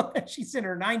 we know that she's in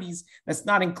her 90s. That's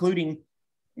not including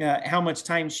how much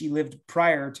time she lived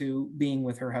prior to being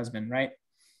with her husband, right?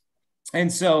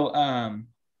 And so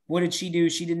what did she do?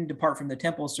 She didn't depart from the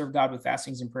temple, serve God with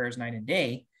fastings and prayers night and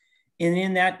day. And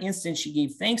in that instant, she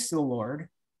gave thanks to the Lord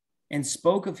and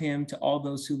spoke of him to all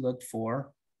those who looked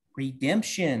for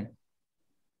redemption.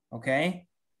 Okay.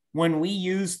 When we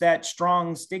use that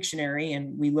Strong's dictionary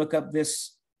and we look up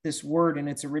this word in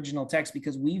its original text,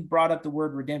 because we've brought up the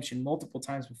word redemption multiple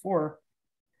times before,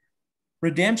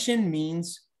 redemption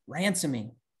means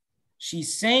ransoming.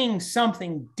 She's saying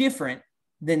something different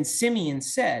than Simeon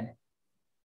said.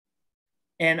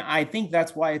 And I think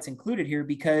that's why it's included here,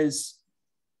 because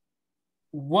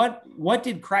what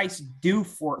did Christ do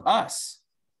for us?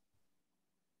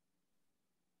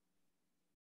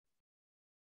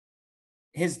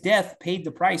 His death paid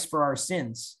the price for our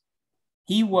sins.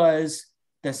 He was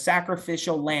the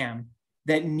sacrificial lamb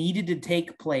that needed to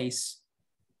take place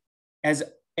as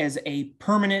a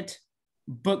permanent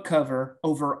book cover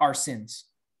over our sins,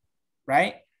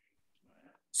 right?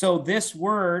 So this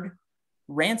word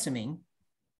ransoming,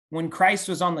 when Christ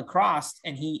was on the cross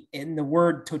and the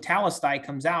word totalestai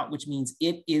comes out, which means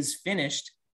it is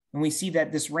finished. And we see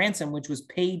that this ransom, which was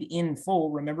paid in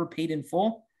full, remember, paid in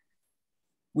full.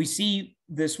 We see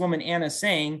this woman, Anna,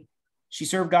 saying she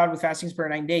served God with fasting, prayer,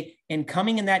 night and day, and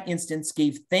coming in that instance,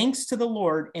 gave thanks to the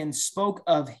Lord and spoke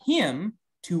of him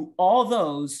to all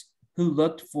those who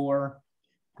looked for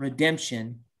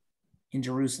redemption in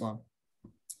Jerusalem.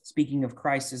 Speaking of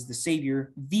Christ as the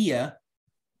Savior via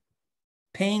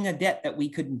paying a debt that we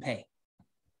couldn't pay.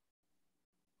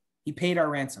 He paid our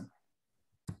ransom.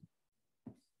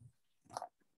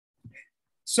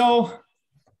 So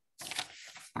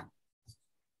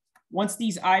once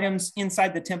these items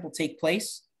inside the temple take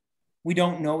place, we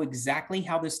don't know exactly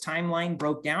how this timeline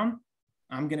broke down.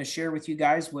 I'm going to share with you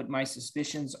guys what my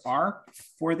suspicions are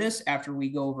for this after we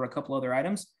go over a couple other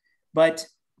items. But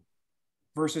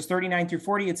verses 39 through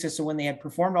 40, it says, so when they had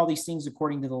performed all these things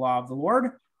according to the law of the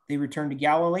Lord, they returned to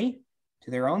Galilee,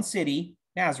 to their own city,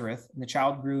 Nazareth, and the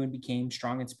child grew and became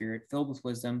strong in spirit, filled with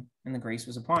wisdom, and the grace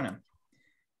was upon him.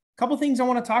 A couple things I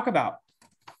want to talk about.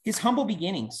 His humble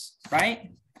beginnings,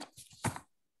 right?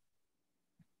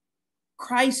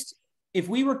 Christ, if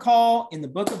we recall in the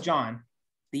book of John,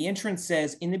 the entrance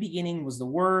says, in the beginning was the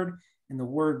Word, and the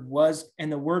Word was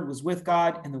with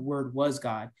God, and the Word was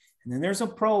God. And then there's a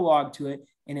prologue to it.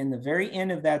 And in the very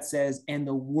end of that says, and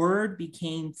the Word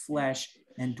became flesh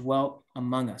and dwelt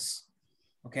among us.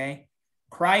 Okay.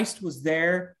 Christ was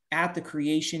there at the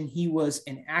creation. He was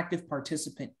an active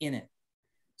participant in it.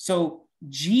 So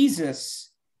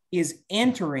Jesus is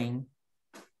entering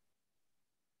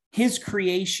his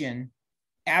creation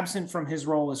absent from his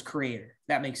role as creator. If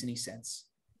that makes any sense,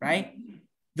 right?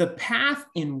 The path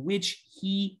in which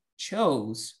he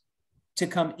chose to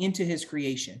come into his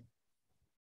creation,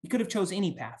 he could have chose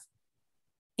any path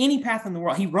in the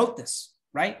world. He wrote this,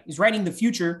 right? He's writing the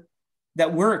future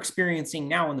that we're experiencing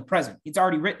now in the present. It's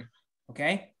already written,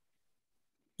 okay?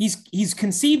 He's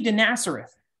conceived in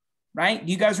Nazareth, right?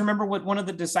 Do you guys remember what one of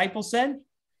the disciples said?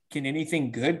 Can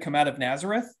anything good come out of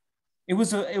Nazareth? It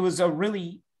was a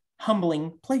really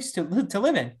humbling place to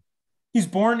live in. He's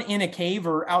born in a cave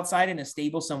or outside in a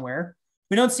stable somewhere.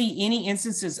 We don't see any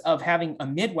instances of having a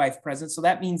midwife present, so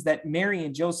that means that Mary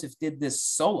and Joseph did this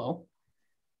solo.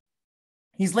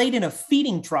 He's laid in a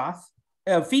feeding trough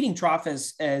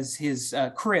as his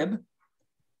crib,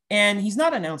 and he's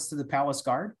not announced to the palace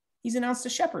guard. He's announced to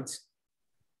shepherds.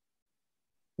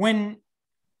 When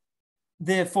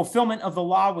the fulfillment of the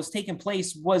law was taking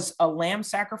place, was a lamb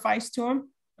sacrificed to him,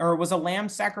 or was a lamb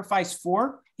sacrificed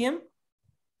for him?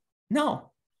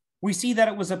 No. We see that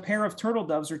it was a pair of turtle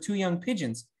doves or two young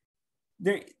pigeons.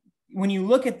 When you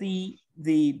look at the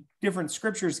different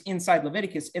scriptures inside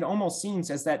Leviticus, it almost seems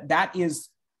as that is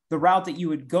the route that you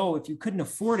would go if you couldn't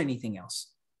afford anything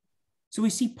else. So we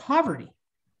see poverty.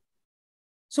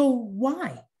 So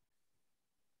why?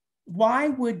 Why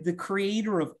would the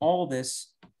creator of all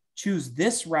this choose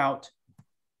this route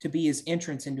to be his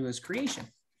entrance into his creation?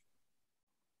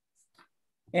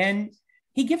 And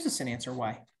he gives us an answer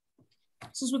why.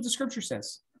 This is what the scripture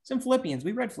says. It's in Philippians.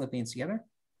 We read Philippians together.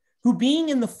 Who being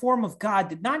in the form of God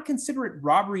did not consider it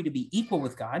robbery to be equal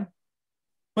with God,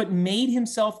 but made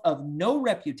himself of no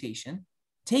reputation,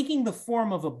 taking the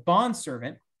form of a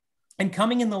bondservant and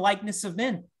coming in the likeness of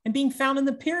men, and being found in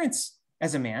appearance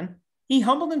as a man, he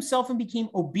humbled himself and became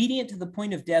obedient to the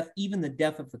point of death, even the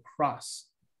death of the cross.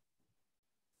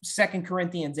 2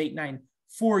 Corinthians 8:9.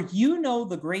 For you know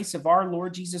the grace of our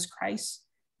Lord Jesus Christ,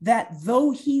 that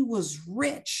though he was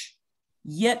rich,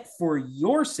 yet for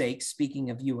your sake, speaking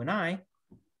of you and I,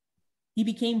 he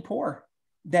became poor,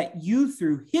 that you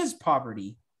through his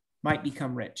poverty might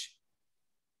become rich.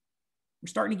 We're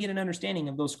starting to get an understanding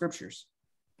of those scriptures.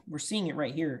 We're seeing it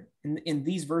right here in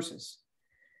these verses.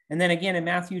 And then again in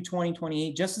Matthew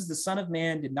 20:28, just as the Son of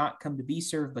Man did not come to be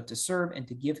served, but to serve and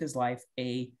to give his life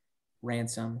a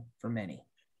ransom for many,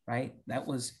 right? That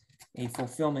was a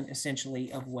fulfillment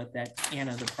essentially of what that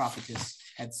Anna the prophetess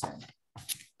had said.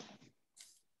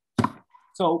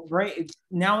 So right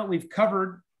now that we've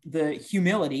covered the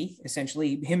humility,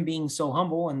 essentially him being so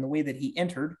humble and the way that he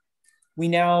entered, we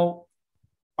now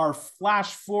are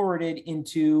flash forwarded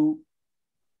into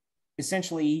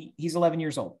essentially he's 11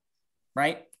 years old,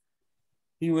 right?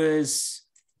 He was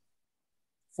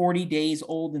 40 days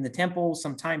old in the temple.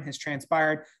 Some time has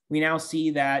transpired. We now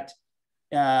see that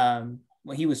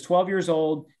when he was 12 years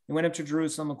old, they went up to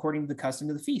Jerusalem according to the custom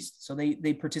of the feast. So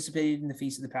they participated in the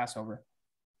feast of the Passover,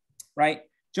 right?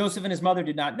 Joseph and his mother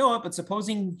did not know it, but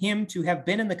supposing him to have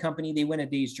been in the company, they went a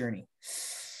day's journey.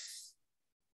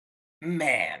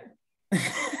 Man.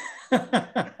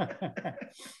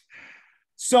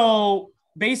 So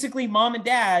basically, mom and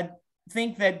dad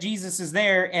think that Jesus is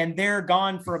there, and they're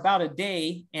gone for about a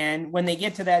day. And when they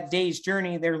get to that day's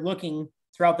journey, they're looking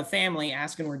throughout the family,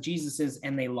 asking where Jesus is,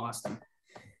 and they lost him.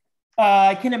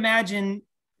 I can imagine.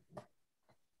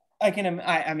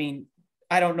 I mean,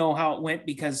 I don't know how it went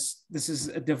because this is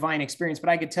a divine experience, but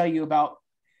I could tell you about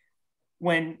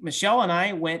when Michelle and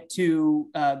I went to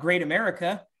Great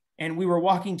America, and we were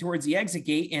walking towards the exit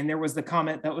gate, and there was the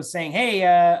comment that was saying, "Hey,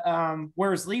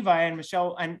 where's Levi?" And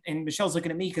Michelle's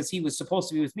looking at me because he was supposed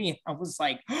to be with me. I was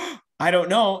like, I don't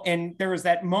know. And there was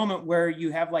that moment where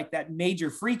you have like that major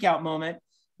freak out moment,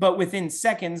 but within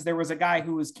seconds, there was a guy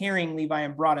who was carrying Levi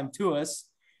and brought him to us.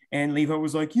 And Levi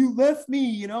was like, "You left me,"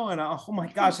 you know, and oh my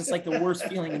gosh, it's like the worst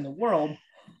feeling in the world.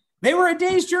 They were a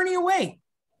day's journey away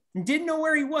and didn't know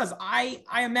where he was. I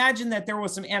imagine that there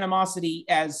was some animosity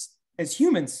as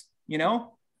humans, you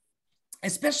know,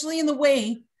 especially in the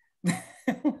way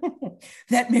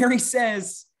that Mary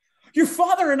says, "Your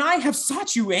father and I have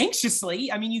sought you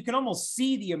anxiously." I mean, you can almost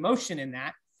see the emotion in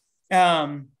that.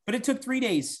 But it took 3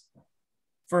 days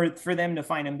for them to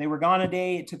find him. They were gone a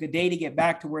day. It took a day to get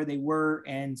back to where they were.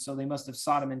 And so they must have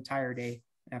sought him an entire day.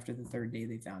 After the third day,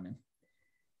 they found him.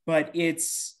 But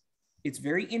it's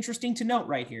very interesting to note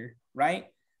right here, right?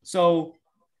 So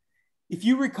if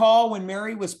you recall when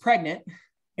Mary was pregnant,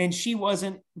 and she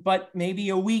wasn't but maybe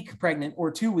a week pregnant,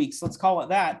 or 2 weeks, let's call it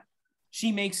that,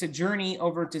 she makes a journey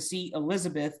over to see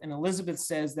Elizabeth, and Elizabeth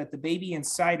says that the baby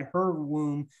inside her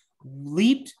womb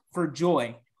leaped for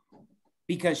joy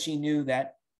because she knew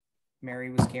that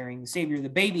Mary was carrying the Savior. The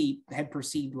baby had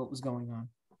perceived what was going on.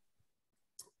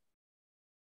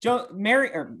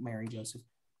 Joseph.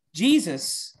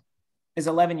 Jesus is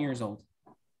 11 years old,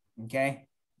 okay?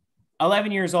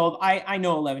 11 years old. I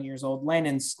know 11 years old.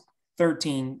 Landon's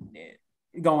 13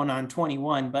 going on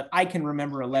 21, but I can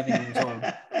remember 11 years old.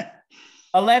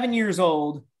 11 years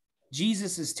old,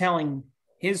 Jesus is telling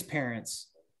his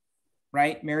parents,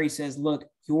 right? Mary says, "Look,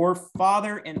 your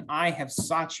father and I have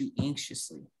sought you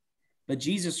anxiously." But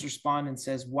Jesus responds and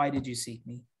says, "Why did you seek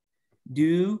me?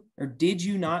 Did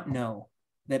you not know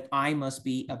that I must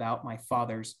be about my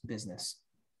Father's business?"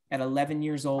 At 11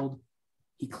 years old,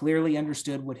 he clearly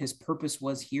understood what his purpose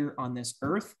was here on this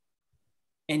earth,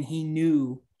 and he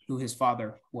knew who his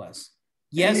father was.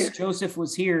 Yes, Joseph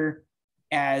was here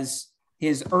as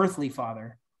his earthly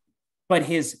father, but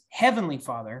his heavenly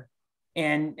father,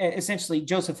 and essentially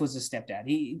Joseph was a stepdad.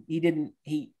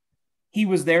 He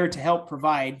was there to help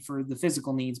provide for the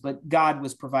physical needs, but God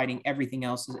was providing everything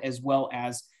else as well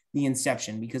as the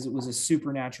inception, because it was a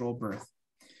supernatural birth.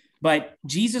 But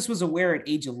Jesus was aware at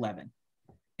age 11.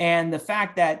 And the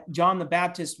fact that John the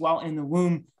Baptist, while in the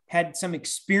womb, had some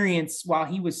experience while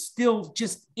he was still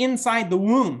just inside the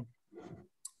womb,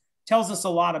 tells us a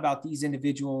lot about these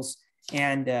individuals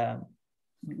and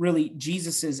really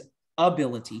Jesus's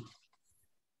ability,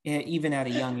 even at a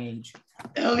young age.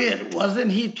 Elliot,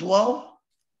 wasn't he 12?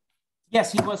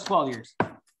 Yes, he was 12 years.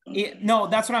 No,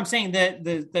 that's what I'm saying.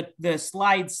 The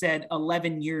slide said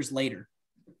 11 years later.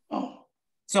 Oh.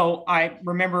 So I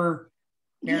remember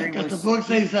Mary because was... the book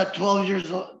says that 12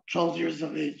 years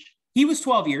of age. He was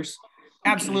 12 years.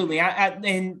 Absolutely.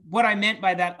 And what I meant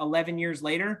by that 11 years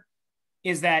later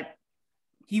is that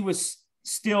he was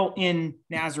still in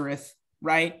Nazareth,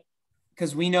 right?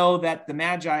 Because we know that the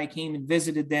Magi came and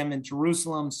visited them in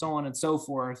Jerusalem, so on and so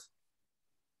forth,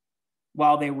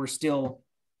 while they were still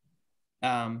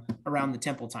around the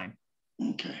temple time.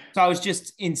 Okay. So I was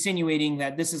just insinuating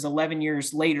that this is 11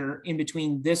 years later in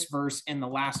between this verse and the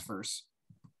last verse,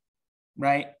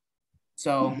 right?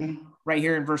 So right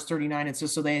here in verse 39, it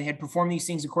says, "So they had performed these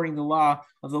things according to the law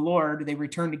of the Lord. They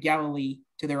returned to Galilee,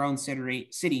 to their own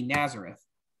city, Nazareth."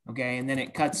 Okay, and then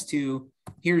it cuts to,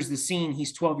 here's the scene.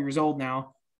 He's 12 years old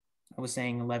now. I was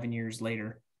saying 11 years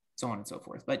later, so on and so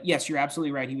forth. But yes, you're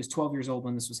absolutely right. He was 12 years old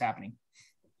when this was happening.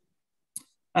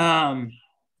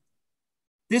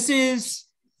 This is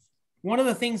one of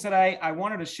the things that I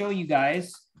wanted to show you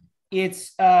guys.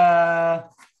 It's a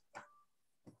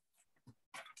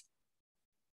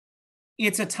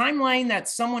timeline that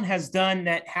someone has done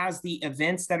that has the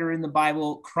events that are in the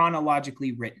Bible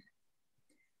chronologically written.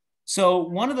 So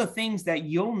one of the things that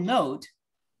you'll note,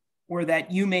 or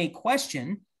that you may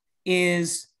question,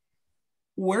 is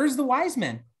where's the wise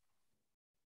men?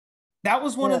 That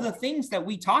was one of the things that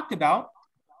we talked about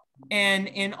And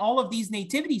in all of these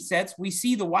nativity sets, we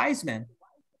see the wise men.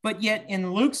 But yet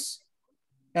in Luke's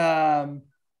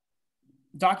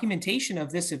documentation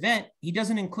of this event, he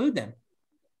doesn't include them.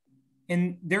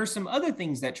 And there are some other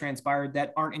things that transpired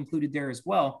that aren't included there as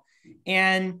well.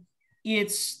 And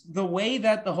it's the way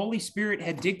that the Holy Spirit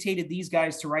had dictated these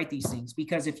guys to write these things.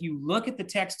 Because if you look at the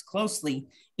text closely,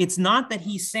 it's not that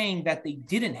he's saying that they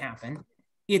didn't happen.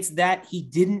 It's that he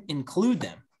didn't include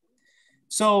them.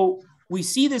 So we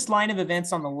see this line of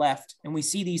events on the left, and we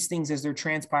see these things as they're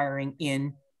transpiring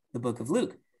in the book of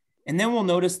Luke. And then we'll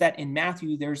notice that in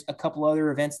Matthew, there's a couple other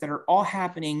events that are all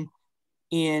happening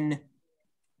in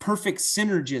perfect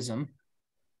synergism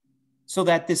so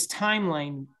that this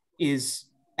timeline is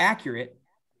accurate,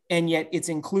 and yet it's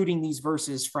including these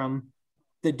verses from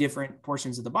the different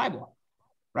portions of the Bible,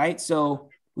 right? So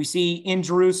we see in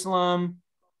Jerusalem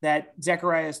that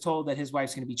Zechariah is told that his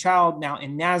wife's going to be child. Now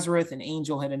in Nazareth, an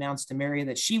angel had announced to Mary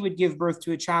that she would give birth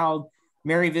to a child.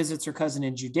 Mary visits her cousin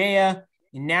in Judea.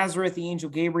 In Nazareth, the angel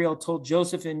Gabriel told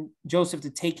Joseph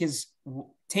to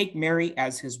take Mary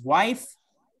as his wife.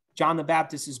 John the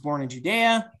Baptist is born in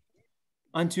Judea.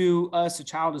 Unto us a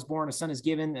child is born, a son is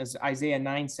given, as Isaiah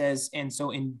 9 says. And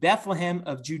so in Bethlehem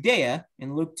of Judea,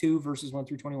 in Luke 2, verses 1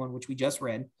 through 21, which we just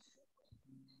read,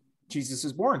 Jesus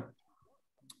is born.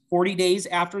 40 days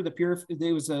after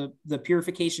the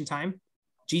purification time,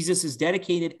 Jesus is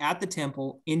dedicated at the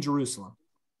temple in Jerusalem.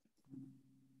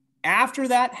 After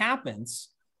that happens,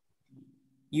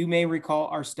 you may recall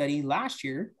our study last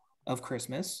year of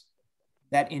Christmas,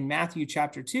 that in Matthew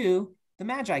chapter 2, the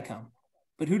Magi come.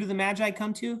 But who do the Magi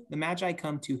come to? The Magi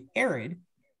come to Herod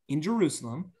in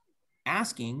Jerusalem,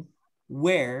 asking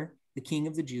where the King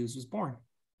of the Jews was born.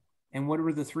 And what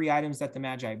were the three items that the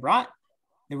Magi brought?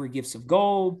 There were gifts of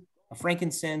gold, of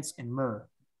frankincense, and myrrh.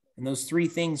 And those three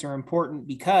things are important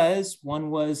because one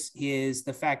was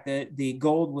the fact that the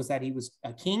gold was that he was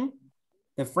a king.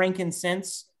 The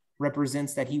frankincense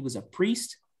represents that he was a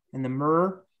priest. And the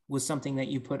myrrh was something that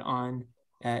you put on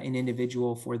an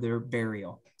individual for their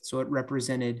burial. So it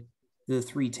represented the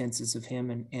three tenses of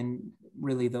him and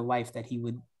really the life that he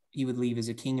would leave as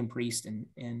a king and priest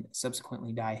and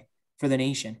subsequently die for the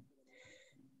nation.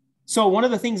 So one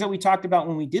of the things that we talked about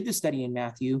when we did the study in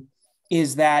Matthew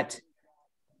is that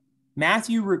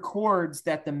Matthew records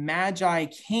that the Magi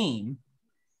came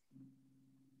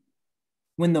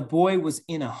when the boy was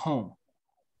in a home.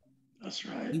 That's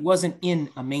right. He wasn't in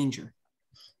a manger.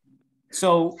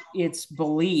 So it's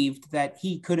believed that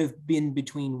he could have been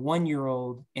between 1 year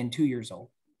old and 2 years old.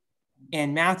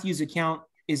 And Matthew's account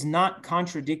is not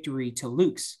contradictory to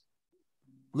Luke's.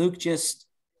 Luke just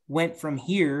went from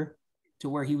here to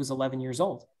where he was 11 years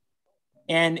old.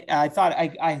 And I thought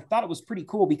it was pretty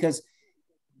cool because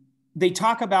they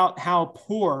talk about how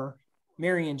poor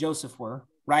Mary and Joseph were,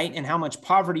 right? And how much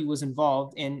poverty was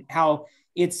involved, and how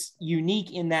it's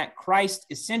unique in that Christ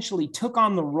essentially took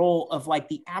on the role of like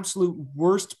the absolute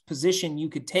worst position you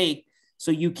could take.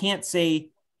 So you can't say,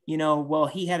 well,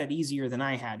 he had it easier than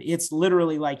I had. It's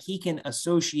literally like he can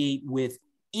associate with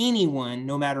anyone,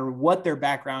 no matter what their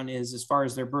background is, as far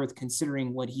as their birth,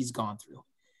 considering what he's gone through.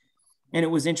 And it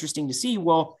was interesting to see.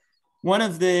 Well, one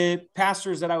of the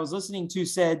pastors that I was listening to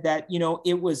said that,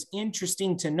 it was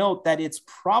interesting to note that it's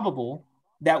probable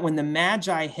that when the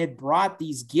Magi had brought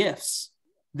these gifts,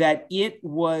 that it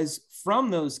was from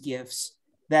those gifts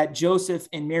that Joseph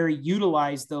and Mary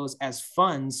utilized those as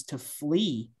funds to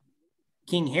flee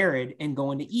King Herod and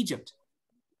go into Egypt.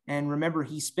 And remember,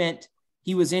 he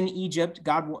was in Egypt.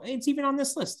 It's even on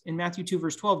this list in Matthew 2,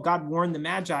 verse 12, God warned the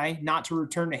Magi not to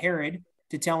return to Herod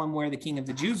to tell him where the King of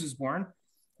the Jews was born.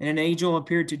 And an angel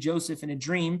appeared to Joseph in a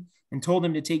dream and told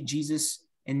him to take Jesus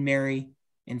and Mary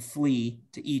and flee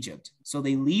to Egypt. So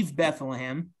they leave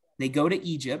Bethlehem. They go to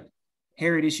Egypt.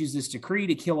 Herod issues this decree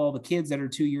to kill all the kids that are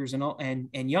 2 years and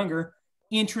younger.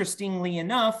 Interestingly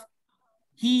enough,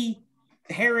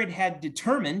 Herod had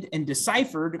determined and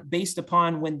deciphered, based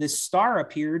upon when this star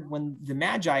appeared, when the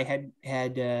Magi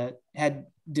had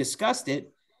discussed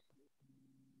it,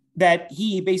 that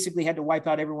he basically had to wipe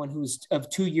out everyone who's of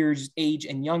 2 years age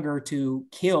and younger to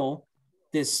kill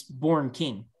this born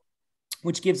king,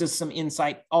 which gives us some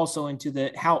insight also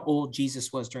into how old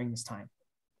Jesus was during this time,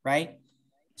 right?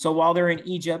 So while they're in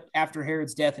Egypt, after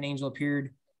Herod's death, an angel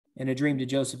appeared in a dream to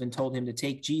Joseph and told him to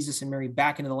take Jesus and Mary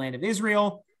back into the land of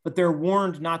Israel, but they're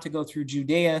warned not to go through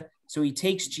Judea. So he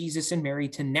takes Jesus and Mary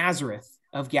to Nazareth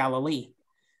of Galilee.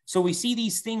 So we see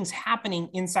these things happening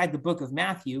inside the book of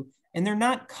Matthew, and they're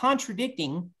not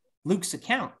contradicting Luke's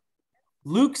account.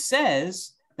 Luke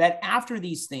says that after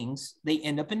these things, they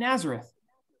end up in Nazareth,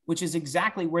 which is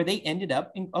exactly where they ended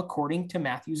up according to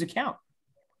Matthew's account.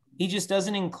 He just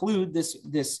doesn't include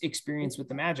this experience with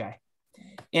the Magi.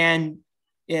 And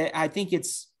I think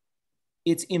it's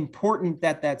important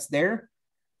that that's there.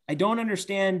 I don't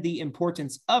understand the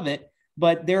importance of it,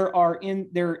 but there are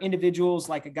individuals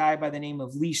like a guy by the name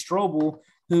of Lee Strobel,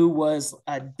 who was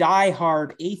a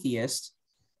diehard atheist,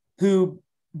 who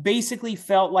basically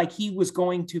felt like he was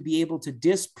going to be able to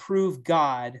disprove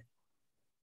God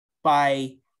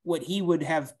by what he would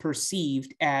have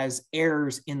perceived as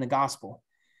errors in the gospel.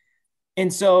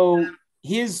 And so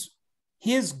his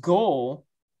goal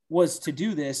was to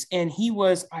do this. And he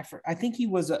was, I think he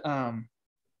was, oh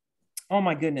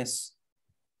my goodness.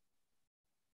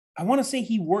 I want to say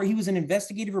he was an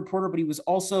investigative reporter, but he was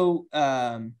also,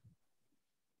 not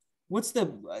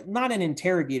an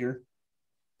interrogator.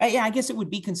 Yeah, I guess it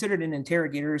would be considered an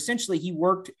interrogator. Essentially, he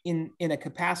worked in a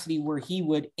capacity where he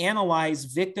would analyze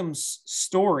victims'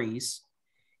 stories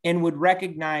and would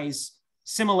recognize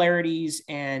similarities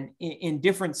and in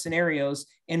different scenarios,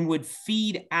 and would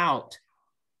feed out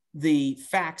the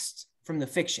facts from the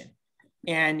fiction.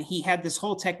 And he had this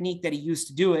whole technique that he used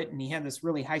to do it, and he had this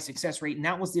really high success rate, and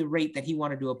that was the rate that he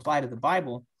wanted to apply to the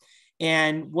Bible.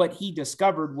 And what he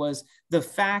discovered was the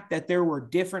fact that there were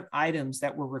different items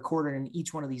that were recorded in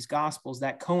each one of these gospels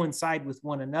that coincide with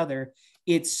one another.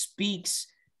 It speaks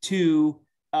to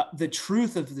the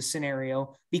truth of the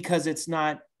scenario, because it's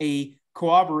not a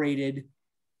corroborated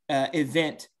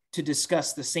event to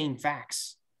discuss the same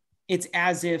facts. It's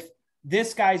as if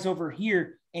this guy's over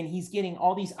here and he's getting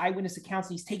all these eyewitness accounts,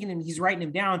 and he's taking them, he's writing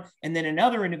them down. And then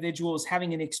another individual is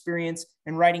having an experience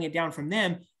and writing it down from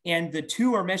them. And the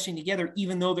two are meshing together,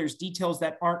 even though there's details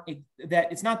that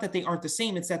it's not that they aren't the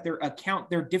same. It's that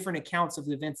they're different accounts of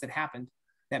the events that happened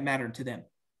that mattered to them.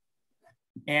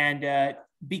 And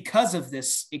because of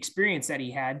this experience that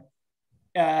he had,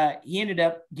 he ended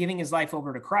up giving his life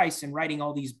over to Christ and writing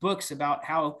all these books about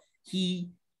how he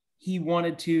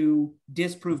wanted to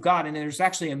disprove God. And there's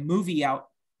actually a movie out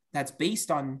that's based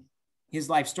on his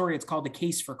life story. It's called The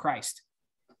Case for Christ.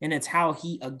 And it's how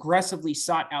he aggressively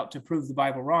sought out to prove the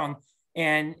Bible wrong.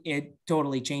 And it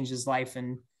totally changed his life.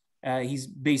 And he's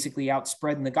basically out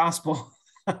spreading the gospel.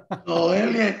 So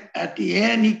Elliot, at the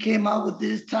end, he came out with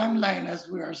this timeline as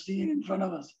we are seeing in front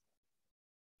of us.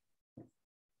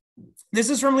 This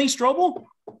is from Lee Strobel?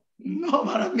 No,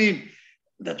 but I mean,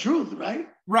 the truth, right?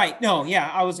 Right. No,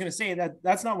 yeah, I was going to say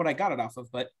that's not what I got it off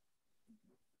of, but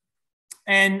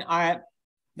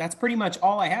that's pretty much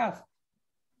all I have.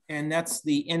 And that's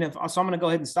the end of, so I'm going to go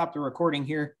ahead and stop the recording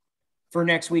here for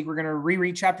next week. We're going to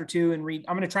reread chapter 2 and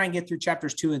I'm going to try and get through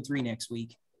chapters 2 and 3 next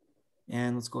week.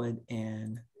 And let's go ahead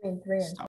and 3 and 3 and stop.